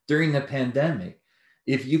 During the pandemic,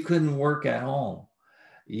 if you couldn't work at home,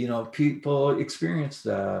 you know, people experienced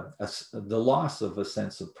the loss of a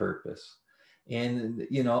sense of purpose. And,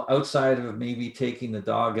 you know, outside of maybe taking the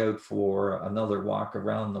dog out for another walk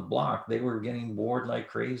around the block, they were getting bored like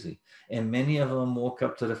crazy. And many of them woke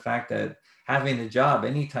up to the fact that having a job,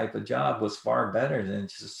 any type of job, was far better than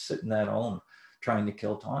just sitting at home trying to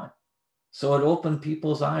kill time. So it opened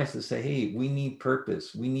people's eyes to say, hey, we need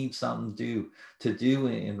purpose. We need something to do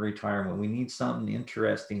in retirement. We need something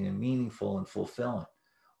interesting and meaningful and fulfilling,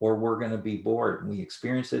 or we're going to be bored. And we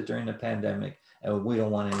experienced it during the pandemic, and we don't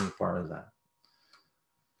want any part of that.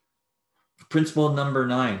 Principle number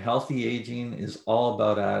 9, healthy aging is all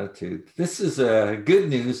about attitude. This is good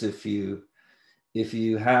news if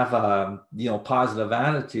you have a, you know, positive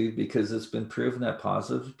attitude, because it's been proven that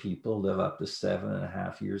positive people live up to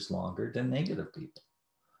 7.5 years longer than negative people.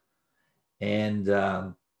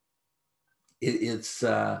 And it's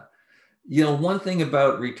you know, one thing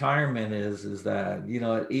about retirement is that, you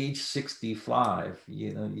know, at age 65,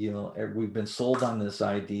 you know, we've been sold on this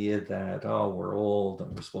idea that, oh, we're old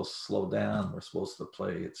and we're supposed to slow down, we're supposed to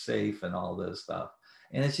play it safe and all this stuff.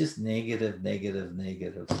 And it's just negative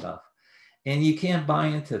stuff. And you can't buy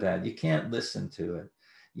into that. You can't listen to it.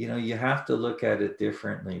 You know, you have to look at it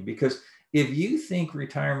differently, because if you think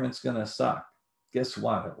retirement's going to suck, guess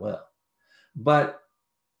what? It will. But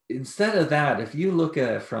instead of that, if you look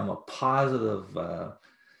at it from a positive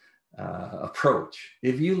approach,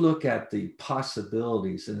 if you look at the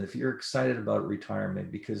possibilities, and if you're excited about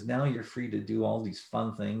retirement because now you're free to do all these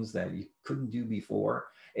fun things that you couldn't do before,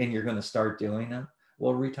 and you're going to start doing them,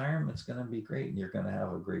 well, retirement's going to be great and you're going to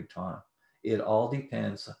have a great time. It all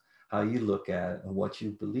depends how you look at it and what you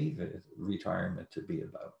believe it, retirement to be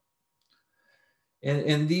about.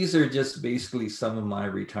 And these are just basically some of my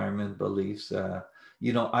retirement beliefs.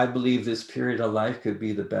 You know, I believe this period of life could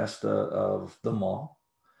be the best of them all.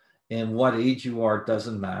 And what age you are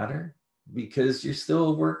doesn't matter, because you're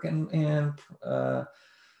still working in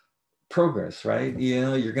progress, right? You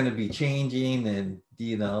know, you're going to be changing, and,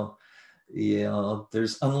 you know,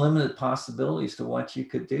 there's unlimited possibilities to what you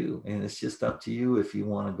could do. And it's just up to you if you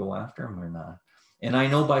want to go after them or not. And I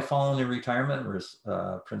know by following the retirement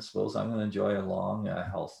principles, I'm going to enjoy a long,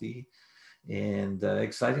 healthy, and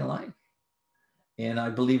exciting life. And I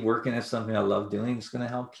believe working at something I love doing is going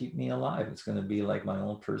to help keep me alive. It's going to be like my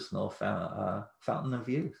own personal fountain of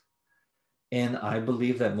youth. And I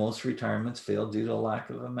believe that most retirements fail due to a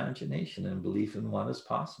lack of imagination and belief in what is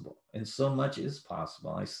possible. And so much is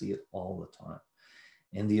possible. I see it all the time.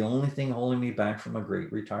 And the only thing holding me back from a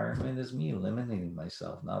great retirement is me limiting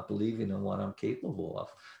myself, not believing in what I'm capable of,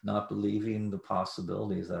 not believing the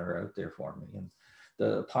possibilities that are out there for me. And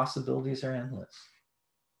the possibilities are endless.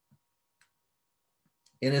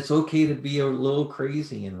 And it's okay to be a little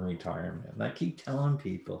crazy in retirement. And I keep telling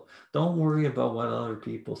people, don't worry about what other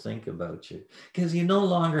people think about you, because you no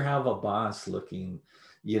longer have a boss looking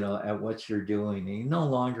at what you're doing. And you no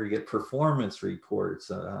longer get performance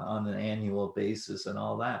reports on an annual basis and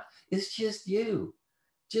all that. It's just you.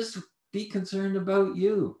 Just be concerned about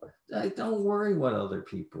you. Don't worry what other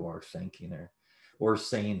people are thinking or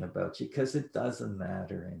saying about you, because it doesn't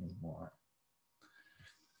matter anymore.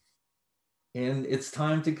 And it's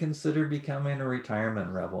time to consider becoming a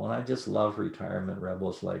retirement rebel. And I just love retirement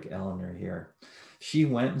rebels like Eleanor here. She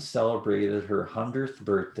went and celebrated her 100th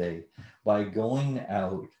birthday by going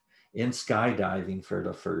out and skydiving for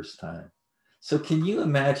the first time. So can you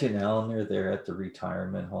imagine Eleanor there at the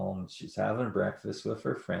retirement home? She's having breakfast with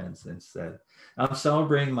her friends and said, I'm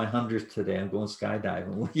celebrating my 100th today. I'm going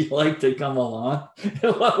skydiving. Would you like to come along?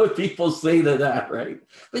 And what would people say to that, right?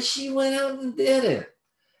 But she went out and did it.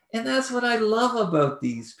 And that's what I love about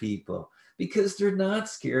these people, because they're not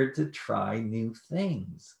scared to try new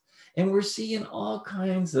things. And we're seeing all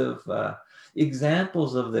kinds of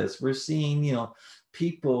examples of this. We're seeing,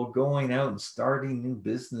 people going out and starting new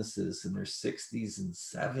businesses in their 60s and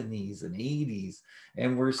 70s and 80s.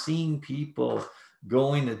 And we're seeing people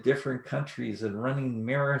going to different countries and running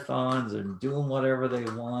marathons and doing whatever they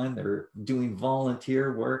want, or doing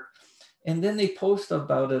volunteer work. And then they post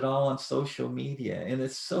about it all on social media. And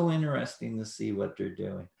it's so interesting to see what they're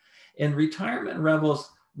doing. And retirement rebels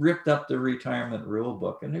ripped up the retirement rule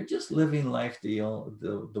book, and they're just living life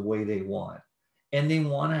the way they want. And they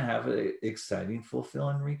want to have an exciting,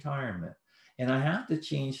 fulfilling retirement. And I have to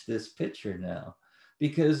change this picture now,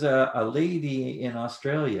 because a lady in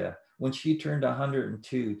Australia, when she turned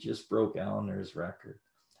 102, just broke Eleanor's record.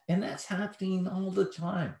 And that's happening all the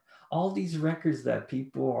time. All these records that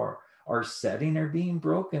people are setting are being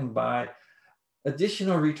broken by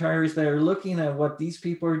additional retirees that are looking at what these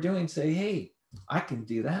people are doing, say, hey, I can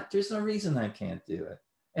do that. There's no reason I can't do it.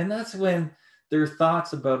 And that's when their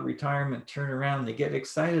thoughts about retirement turn around. They get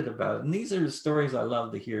excited about it. And these are the stories I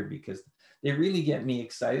love to hear, because they really get me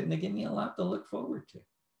excited and they give me a lot to look forward to.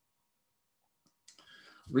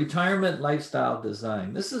 Retirement lifestyle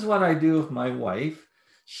design. This is what I do with my wife.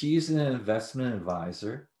 She's an investment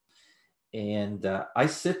advisor. And I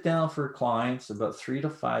sit down for clients about 3 to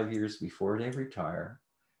 5 years before they retire.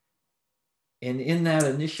 And in that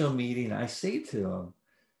initial meeting, I say to them,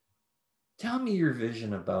 tell me your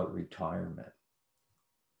vision about retirement.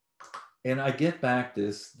 And I get back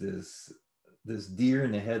this deer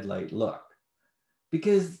in the headlight look,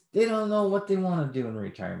 because they don't know what they want to do in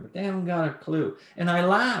retirement. They haven't got a clue. And I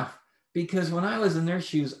laugh, because when I was in their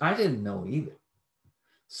shoes, I didn't know either.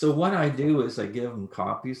 So what I do is I give them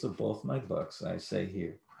copies of both my books. I say,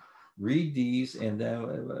 here, read these. And then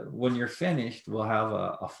when you're finished, we'll have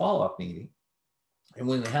a follow-up meeting. And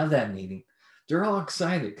when we have that meeting, they're all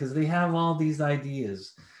excited, because they have all these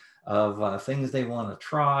ideas of things they want to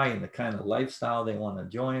try and the kind of lifestyle they want to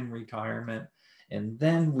enjoy in retirement. And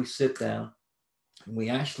then we sit down and we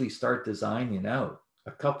actually start designing out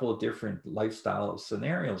a couple of different lifestyle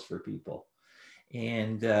scenarios for people.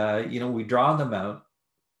 And, we draw them out.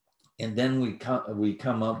 And then we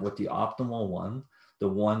come up with the optimal one, the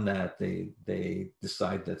one that they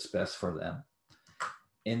decide that's best for them.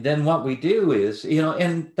 And then what we do is,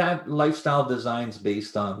 and that lifestyle design's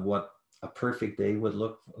based on what a perfect day would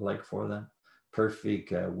look like for them,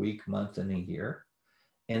 perfect week, month, and a year.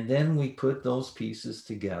 And then we put those pieces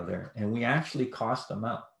together and we actually cost them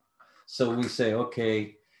out. So we say,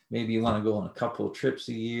 okay, maybe you want to go on a couple of trips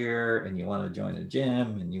a year, and you want to join a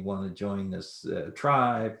gym, and you want to join this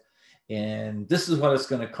tribe. And this is what it's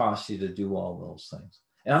going to cost you to do all those things.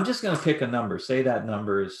 And I'm just going to pick a number. Say that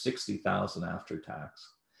number is 60,000 after tax.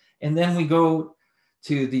 And then we go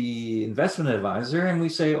to the investment advisor and we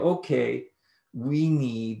say, okay, we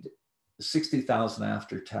need 60,000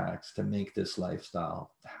 after tax to make this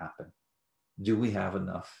lifestyle happen. Do we have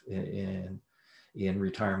enough in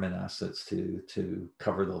retirement assets to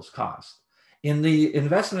cover those costs? And the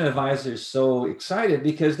investment advisor is so excited,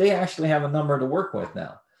 because they actually have a number to work with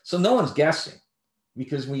now. So no one's guessing,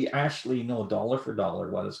 because we actually know dollar for dollar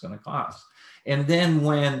what it's going to cost. And then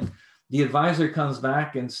when the advisor comes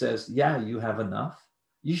back and says, yeah, you have enough,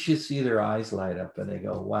 you should see their eyes light up and they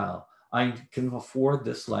go, wow, I can afford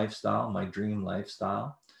this lifestyle, my dream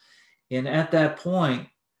lifestyle. And at that point,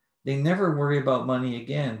 they never worry about money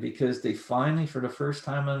again, because they finally, for the first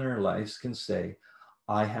time in their lives, can say,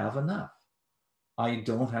 I have enough. I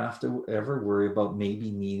don't have to ever worry about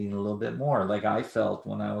maybe needing a little bit more, like I felt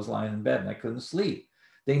when I was lying in bed and I couldn't sleep.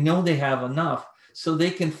 They know they have enough, so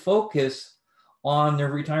they can focus on their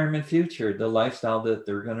retirement future, the lifestyle that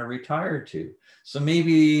they're going to retire to. So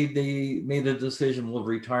maybe they made a decision, we'll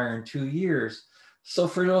retire in 2 years, So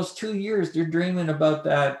for those 2 years, they're dreaming about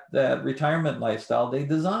that retirement lifestyle they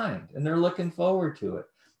designed, and they're looking forward to it.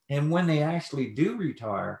 And when they actually do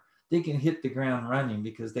retire, they can hit the ground running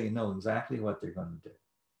because they know exactly what they're going to do.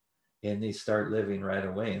 And they start living right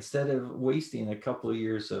away instead of wasting a couple of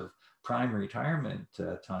years of prime retirement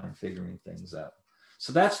time figuring things out.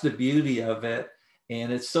 So that's the beauty of it.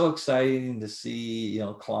 And it's so exciting to see,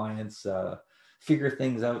 clients figure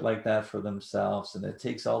things out like that for themselves. And it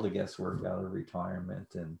takes all the guesswork out of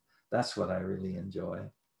retirement. And that's what I really enjoy.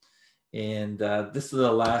 And this is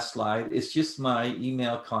the last slide. It's just my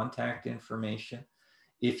email contact information.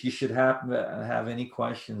 If you should have any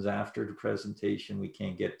questions after the presentation we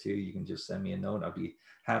can't get to, you can just send me a note. I'll be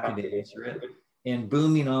happy to answer it. And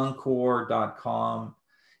boomingencore.com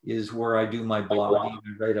is where I do my blogging.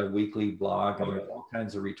 I write a weekly blog, and there's all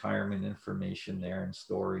kinds of retirement information there and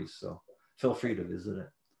stories. So feel free to visit it.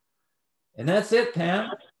 And that's it,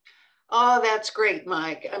 Pam. Oh, that's great,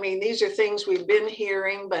 Mike. I mean, these are things we've been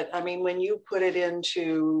hearing, but I mean, when you put it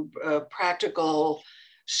into practical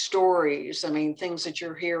stories, I mean, things that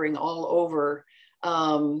you're hearing all over,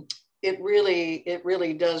 it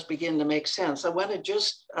really does begin to make sense. I want to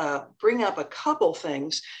just bring up a couple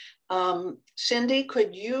things. Cindy,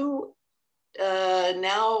 could you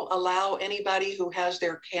now allow anybody who has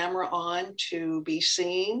their camera on to be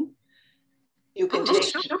seen? You can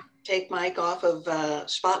take Mike off of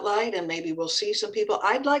Spotlight, and maybe we'll see some people.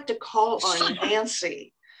 I'd like to call on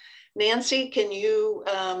Nancy. Nancy, can you,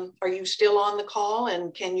 are you still on the call,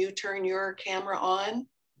 and can you turn your camera on,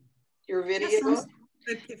 your video? Yes,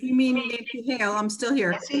 if you mean Nancy Hale, I'm still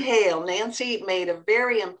here. Nancy Hale. Nancy made a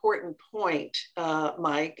very important point,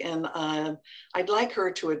 Mike, and I'd like her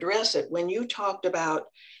to address it. When you talked about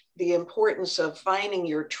the importance of finding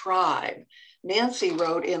your tribe, Nancy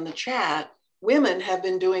wrote in the chat, women have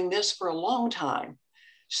been doing this for a long time.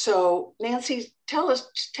 So Nancy, tell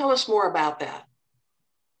us more about that.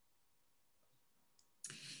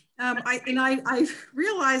 I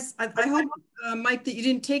realized, I hope, Mike, that you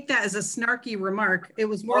didn't take that as a snarky remark. It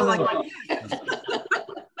was more like,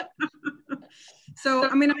 so,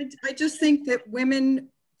 I mean, I just think that women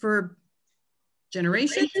for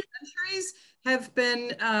generations, centuries, have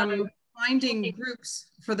been finding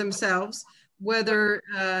groups for themselves, whether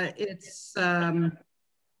it's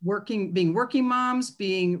being working moms,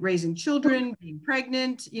 raising children, being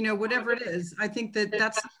pregnant, whatever it is. I think that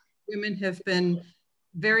that's what women have been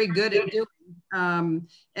very good at doing.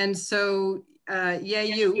 And so,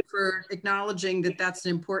 you for acknowledging that that's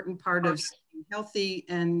an important part of staying healthy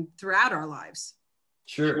and throughout our lives.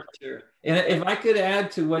 Sure. And if I could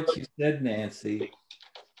add to what you said, Nancy,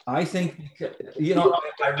 I think,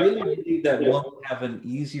 I really believe that women have an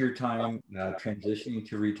easier time transitioning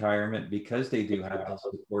to retirement because they do have those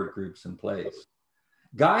support groups in place.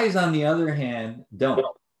 Guys, on the other hand, don't.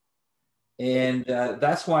 And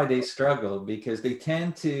that's why they struggle, because they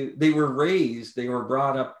were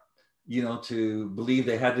brought up, to believe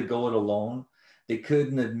they had to go it alone. They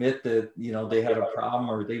couldn't admit that, they had a problem,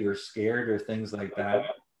 or they were scared, or things like that.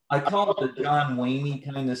 I call it the John Wayne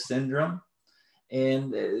kind of syndrome.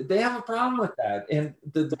 And they have a problem with that. And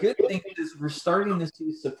the good thing is we're starting to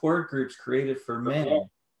see support groups created for men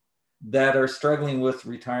that are struggling with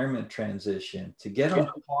retirement transition, to get them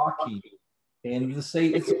talking and to say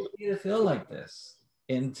it's okay to feel like this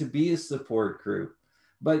and to be a support group.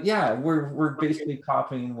 But yeah, we're basically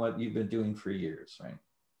copying what you've been doing for years, right?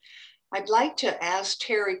 I'd like to ask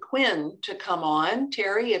Terry Quinn to come on.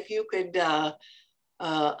 Terry, if you could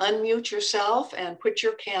unmute yourself and put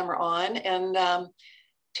your camera on. And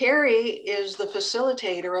Terry is the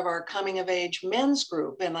facilitator of our Coming of Age men's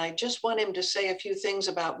group. And I just want him to say a few things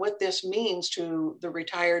about what this means to the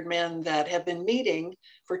retired men that have been meeting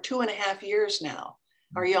for 2.5 years now.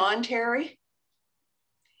 Are you on, Terry?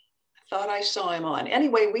 I thought I saw him on.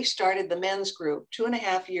 Anyway, we started the men's group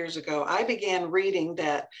 2.5 years ago. I began reading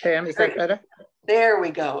that. Pam, is that better? There we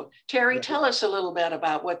go. Terry, tell us a little bit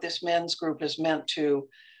about what this men's group has meant to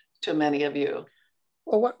many of you.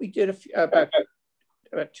 Well, what we did about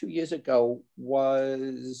 2 years ago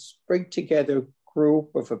was bring together a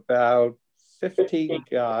group of about 15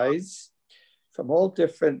 guys from all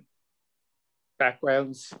different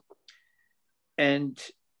backgrounds. And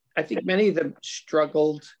I think many of them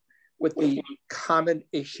struggled with the common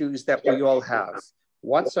issues that we all have.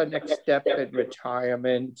 What's our next step in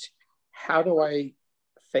retirement? How do I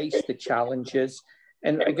face the challenges?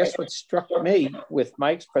 And I guess what struck me with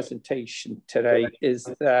Mike's presentation today is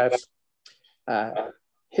that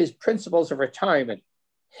his principles of retirement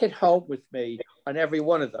hit home with me on every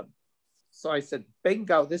one of them. So I said,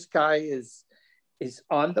 bingo, this guy is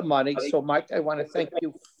on the money. So Mike, I want to thank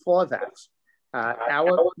you for that.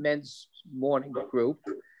 Our men's morning group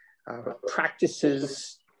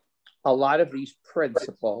practices a lot of these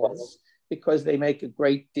principles because they make a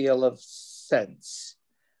great deal of sense.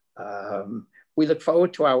 We look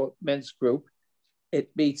forward to our men's group.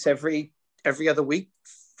 It meets every other week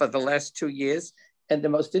for the last 2 years. And the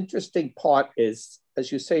most interesting part is,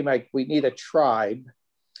 as you say, Mike, we need a tribe.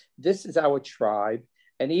 This is our tribe.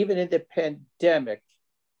 And even in the pandemic,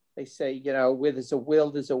 they say, you know, where there's a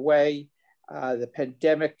will, there's a way. The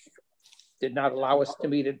pandemic did not allow us to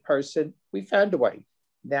meet in person. We found a way.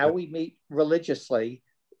 Now we meet religiously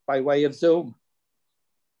by way of Zoom.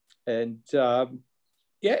 And yeah,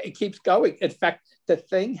 it keeps going. In fact, the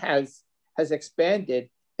thing has expanded.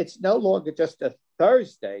 It's no longer just a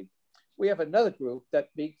Thursday. We have another group that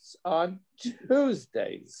meets on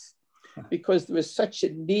Tuesdays because there is such a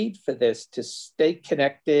need for this to stay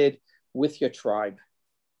connected with your tribe.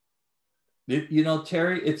 You know,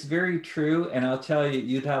 Terry, it's very true. And I'll tell you,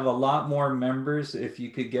 you'd have a lot more members if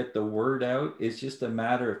you could get the word out. It's just a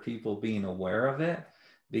matter of people being aware of it.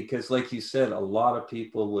 Because like you said, a lot of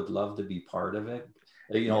people would love to be part of it.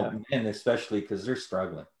 You know, men especially because they're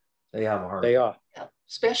struggling. They have a hard time. They are. Yeah,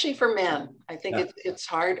 especially for men. I think it's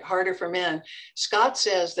harder for men. Scott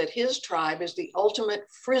says that his tribe is the ultimate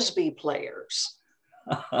Frisbee players.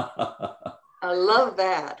 I love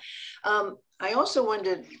that. I also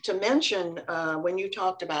wanted to mention when you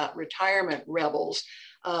talked about retirement rebels,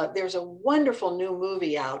 there's a wonderful new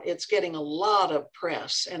movie out. It's getting a lot of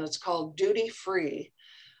press and it's called Duty Free,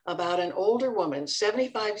 about an older woman,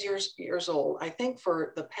 75 years old. I think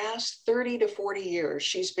for the past 30 to 40 years,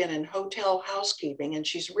 she's been in hotel housekeeping and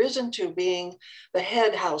she's risen to being the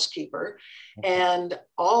head housekeeper. And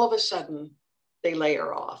all of a sudden they lay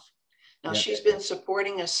her off. Now she's been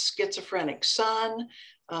supporting a schizophrenic son.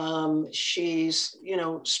 She's, you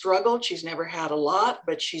know, struggled. She's never had a lot,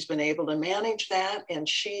 but she's been able to manage that. And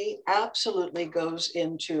she absolutely goes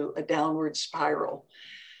into a downward spiral.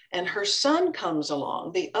 And her son comes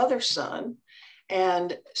along, the other son,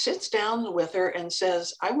 and sits down with her and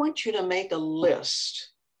says, I want you to make a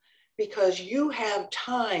list because you have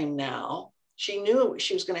time now. She knew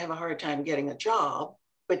she was going to have a hard time getting a job,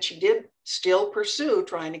 but she did still pursue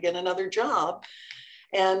trying to get another job.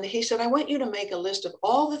 And he said, I want you to make a list of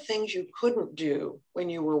all the things you couldn't do when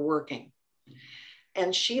you were working.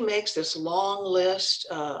 And she makes this long list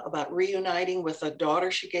about reuniting with a daughter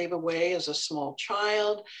she gave away as a small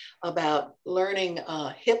child, about learning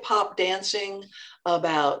hip hop dancing,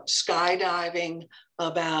 about skydiving,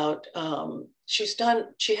 about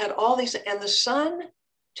she had all these, and the son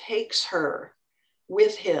takes her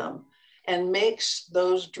with him and makes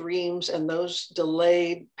those dreams and those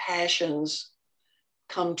delayed passions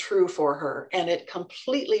come true for her. And it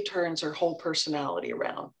completely turns her whole personality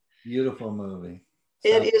around. Beautiful movie.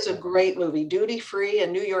 It is a great movie. Duty Free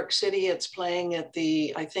in New York City. It's playing at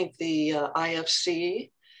the IFC.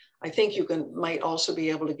 I think you might also be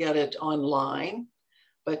able to get it online,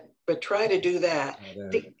 but try to do that.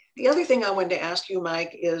 The other thing I wanted to ask you,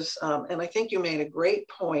 Mike, is, and I think you made a great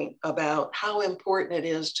point about how important it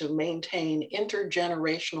is to maintain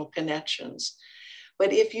intergenerational connections.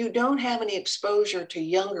 But if you don't have any exposure to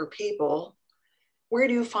younger people, where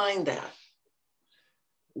do you find that?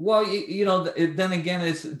 Well, you know, then again,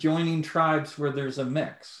 it's joining tribes where there's a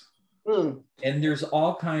mix. And there's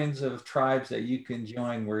all kinds of tribes that you can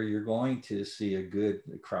join where you're going to see a good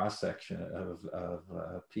cross-section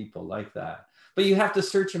of people like that. But you have to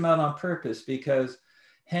search them out on purpose because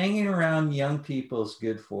hanging around young people is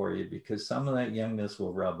good for you because some of that youngness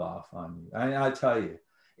will rub off on you. I tell you,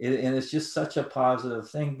 and it's just such a positive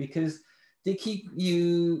thing because they keep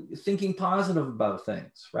you thinking positive about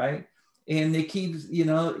things, right? And they keep, you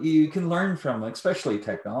know, you can learn from, especially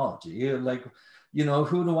technology. You're like, you know,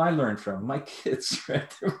 who do I learn from? My kids,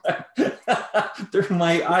 right? They're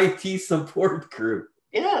my IT support group.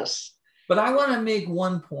 Yes. But I want to make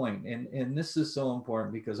one point, and this is so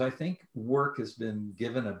important because I think work has been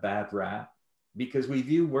given a bad rap because we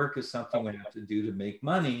view work as something we have to do to make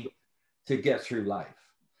money to get through life.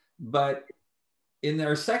 But in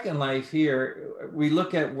our second life here, we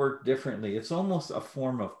look at work differently. It's almost a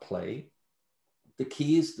form of play. The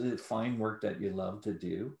key is to find work that you love to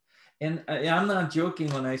do. And I'm not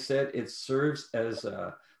joking when I said it serves as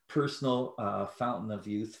a personal fountain of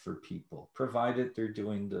youth for people, provided they're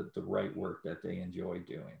doing the right work that they enjoy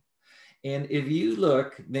doing. And if you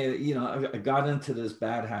look, you know, I got into this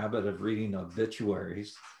bad habit of reading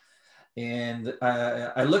obituaries. And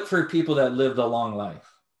I look for people that lived a long life.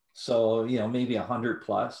 So, you know, maybe 100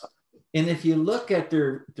 plus. And if you look at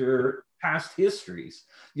their past histories,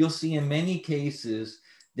 you'll see in many cases,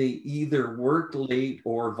 they either worked late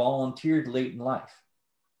or volunteered late in life.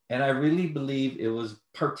 And I really believe it was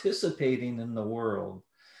participating in the world,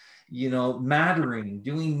 you know, mattering,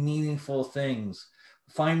 doing meaningful things,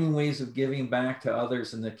 finding ways of giving back to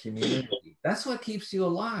others in the community. That's what keeps you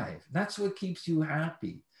alive. That's what keeps you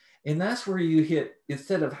happy. And that's where you hit,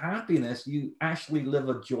 instead of happiness, you actually live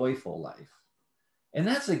a joyful life. And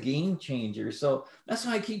that's a game changer. So that's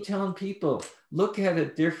why I keep telling people, look at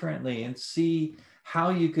it differently and see how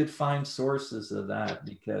you could find sources of that,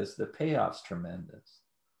 because the payoff's tremendous.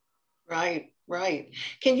 Right, right.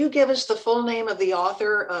 Can you give us the full name of the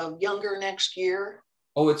author of Younger Next Year?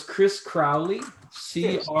 Oh, it's Chris Crowley, Crowley.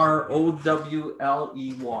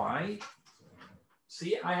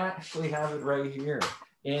 See, I actually have it right here.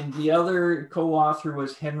 And the other co-author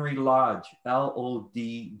was Henry Lodge,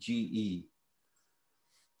 Lodge.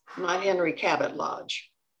 Not Henry Cabot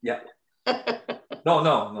Lodge. Yeah.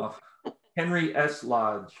 No. Henry S.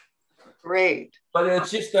 Lodge. Great. But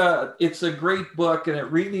it's just it's a great book, and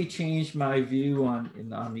it really changed my view on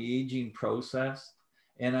the aging process.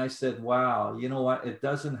 And I said, wow, you know what? It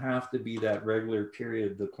doesn't have to be that regular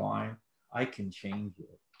period decline. I can change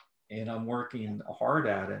it. And I'm working hard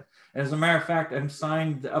at it. As a matter of fact, I'm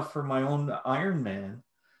signed up for my own Ironman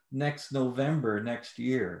next November, next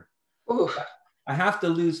year. Ooh. I have to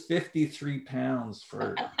lose 53 pounds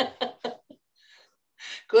for.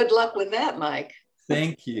 Good luck with that, Mike.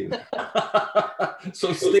 Thank you.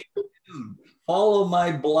 So stay tuned. Follow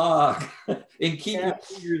my blog and keep your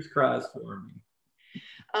fingers crossed for me.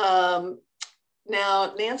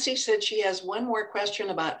 Now, Nancy said she has one more question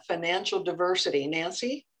about financial diversity.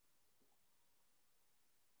 Nancy?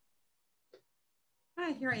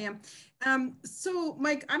 Hi, here I am. So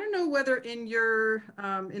Mike, I don't know whether in your,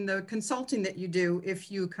 in the consulting that you do, if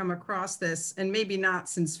you come across this, and maybe not,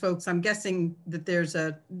 since folks, I'm guessing that there's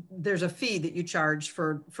a fee that you charge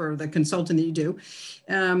for the consulting that you do.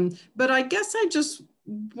 But I guess I just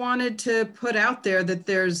wanted to put out there that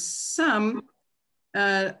there's some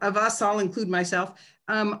of us, I'll include myself,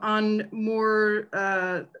 on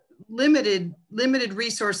more limited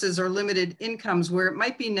resources or limited incomes, where it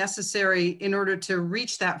might be necessary in order to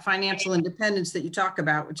reach that financial independence that you talk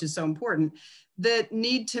about, which is so important, that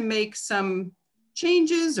need to make some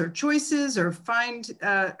changes or choices or find,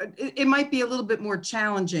 it might be a little bit more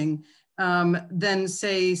challenging than,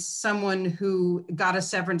 say, someone who got a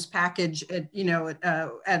severance package at, you know,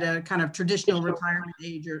 at a kind of traditional retirement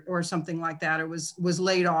age or something like that, or was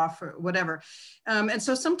laid off or whatever. And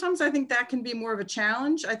so sometimes I think that can be more of a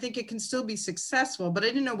challenge. I think it can still be successful, but I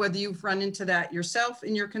didn't know whether you've run into that yourself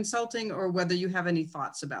in your consulting, or whether you have any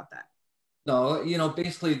thoughts about that. No, you know,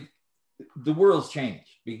 basically the world's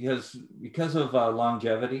changed because of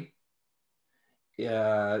longevity.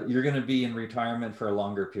 You're going to be in retirement for a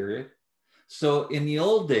longer period. So in the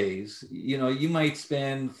old days, you know, you might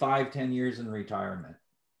spend 5-10 years in retirement.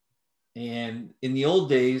 And in the old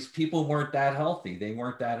days, people weren't that healthy. They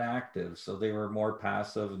weren't that active. So they were more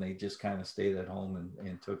passive, and they just kind of stayed at home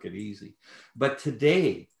and took it easy. But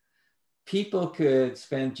today, people could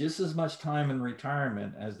spend just as much time in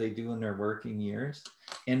retirement as they do in their working years.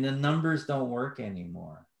 And the numbers don't work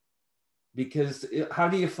anymore. Because how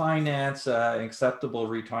do you finance acceptable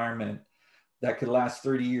retirement that could last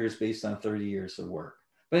 30 years based on 30 years of work?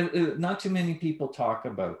 But not too many people talk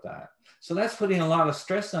about that. So that's putting a lot of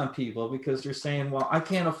stress on people, because they're saying, well, I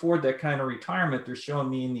can't afford that kind of retirement. They're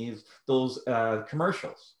showing me in those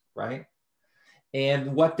commercials, right?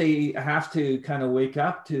 And what they have to kind of wake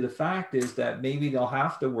up to the fact is that maybe they'll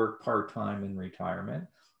have to work part-time in retirement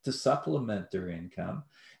to supplement their income.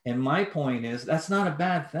 And my point is, that's not a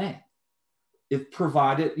bad thing, if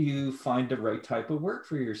provided you find the right type of work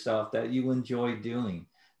for yourself that you enjoy doing,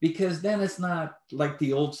 because then it's not like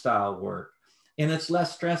the old style work, and it's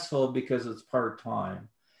less stressful because it's part-time,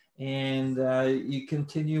 and you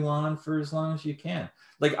continue on for as long as you can.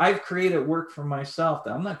 Like, I've created work for myself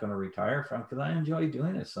that I'm not going to retire from because I enjoy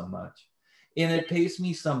doing it so much, and it pays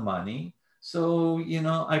me some money. So, you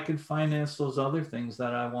know, I can finance those other things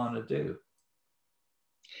that I want to do.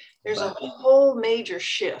 There's a whole major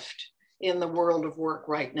shift in the world of work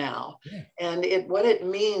right now. Yeah. And what it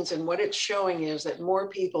means and what it's showing is that more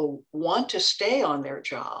people want to stay on their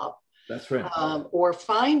job. That's right. Or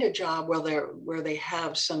find a job where they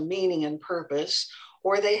have some meaning and purpose,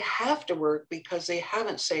 or they have to work because they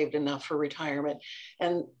haven't saved enough for retirement.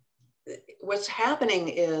 And what's happening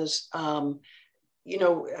is, you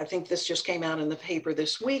know, I think this just came out in the paper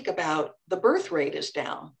this week about the birth rate is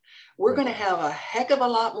down. We're going to have a heck of a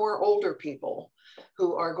lot more older people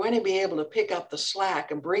who are going to be able to pick up the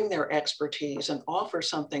slack and bring their expertise and offer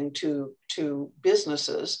something to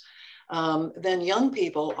businesses than young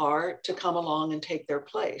people are to come along and take their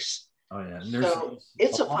place. Oh yeah, and so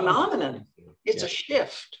it's a phenomenon. It's a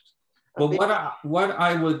shift. But what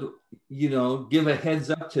I would, give a heads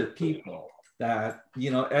up to people that,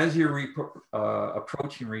 as you're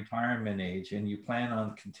approaching retirement age and you plan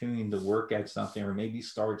on continuing to work at something or maybe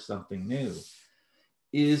start something new,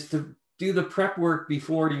 is to do the prep work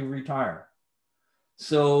before you retire.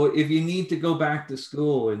 So if you need to go back to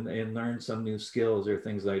school and learn some new skills or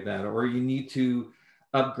things like that, or you need to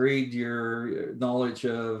upgrade your knowledge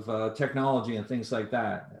of technology and things like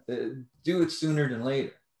that, do it sooner than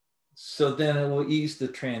later. So then it will ease the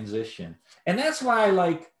transition. And that's why I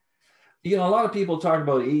like, a lot of people talk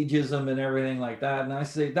about ageism and everything like that. And I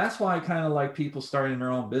say, that's why I kind of like people starting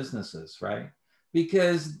their own businesses, right?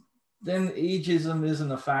 Because then ageism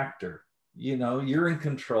isn't a factor. You're in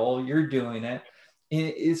control, you're doing it.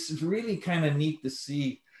 And it's really kind of neat to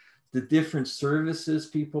see the different services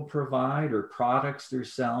people provide or products they're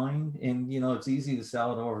selling. And, it's easy to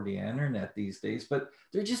sell it over the internet these days, but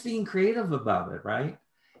they're just being creative about it, right?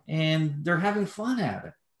 And they're having fun at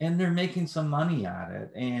it and they're making some money at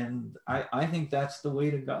it. And I think that's the way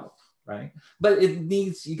to go, right? But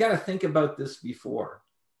you got to think about this before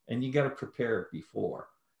and you got to prepare before.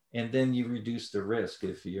 And then you reduce the risk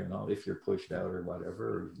if you're pushed out or whatever,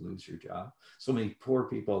 or lose your job. So many poor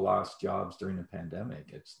people lost jobs during the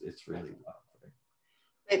pandemic. It's really rough.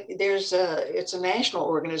 Right? It's a national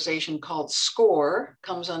organization called SCORE,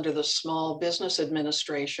 comes under the Small Business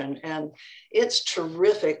Administration, and it's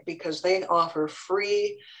terrific because they offer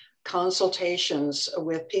free consultations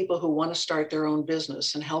with people who want to start their own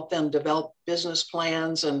business and help them develop business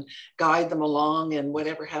plans and guide them along in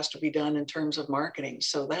whatever has to be done in terms of marketing.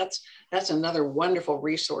 So that's another wonderful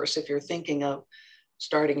resource if you're thinking of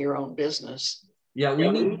starting your own business. Yeah, we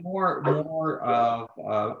need more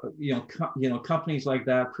companies like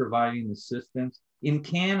that providing assistance. In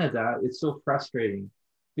Canada, it's so frustrating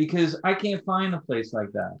because I can't find a place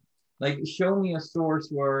like that. Like, show me a source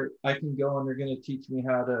where I can go and they're going to teach me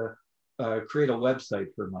how to create a website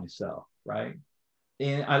for myself, right?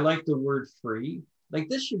 And I like the word free. Like,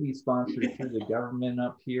 this should be sponsored through the government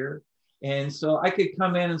up here. And so I could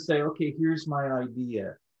come in and say, okay, here's my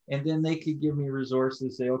idea. And then they could give me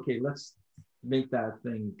resources, say, okay, let's make that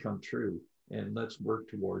thing come true and let's work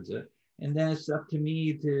towards it. And then it's up to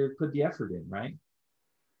me to put the effort in, right?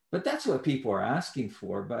 But that's what people are asking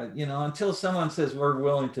for. But, until someone says we're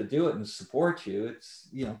willing to do it and support you, it's,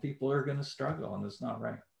 people are going to struggle and it's not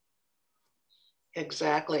right.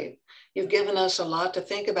 Exactly. You've given us a lot to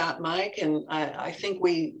think about, Mike. And I think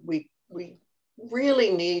we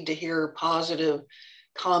really need to hear positive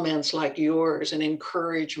comments like yours and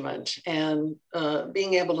encouragement and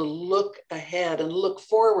being able to look ahead and look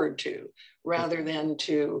forward to rather than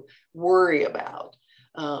to worry about.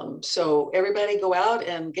 So everybody go out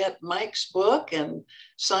and get Mike's book and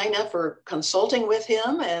sign up for consulting with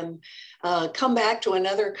him and come back to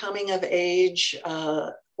another coming of age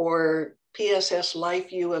or PSS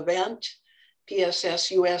Life U event,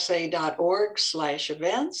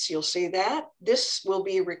 pssusa.org/events. You'll see that. This will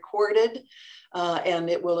be recorded and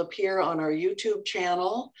it will appear on our YouTube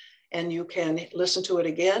channel and you can listen to it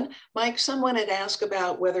again. Mike, someone had asked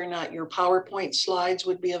about whether or not your PowerPoint slides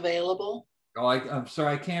would be available. Oh, I'm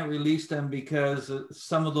sorry, I can't release them because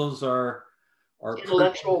some of those are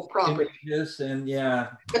intellectual property. And yeah,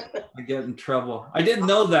 I get in trouble. I didn't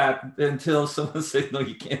know that until someone said, no,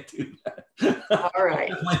 you can't do that. All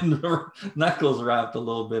right. My knuckles wrapped a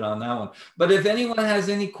little bit on that one. But if anyone has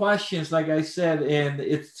any questions, like I said, and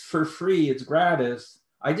it's for free, it's gratis,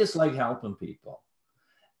 I just like helping people.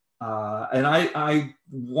 And I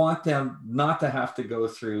want them not to have to go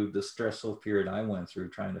through the stressful period I went through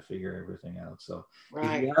trying to figure everything out. So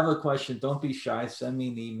if you have a question, don't be shy. Send me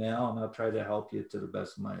an email and I'll try to help you to the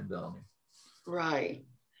best of my ability. Right.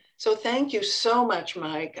 So thank you so much,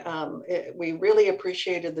 Mike. We really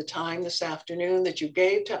appreciated the time this afternoon that you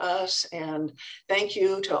gave to us. And thank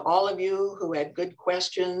you to all of you who had good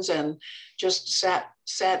questions and just sat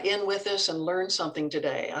in with us and learned something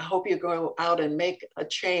today. I hope you go out and make a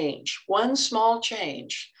change, one small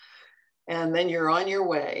change, and then you're on your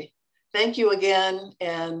way. Thank you again,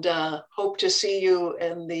 and hope to see you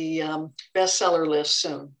in the bestseller list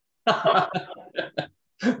soon.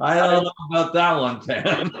 I don't know about that one,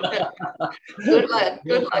 Pam. Good luck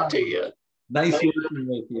to you. Nice working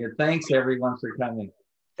with you. Thanks, everyone, for coming.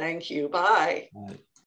 Thank you. Bye. Bye.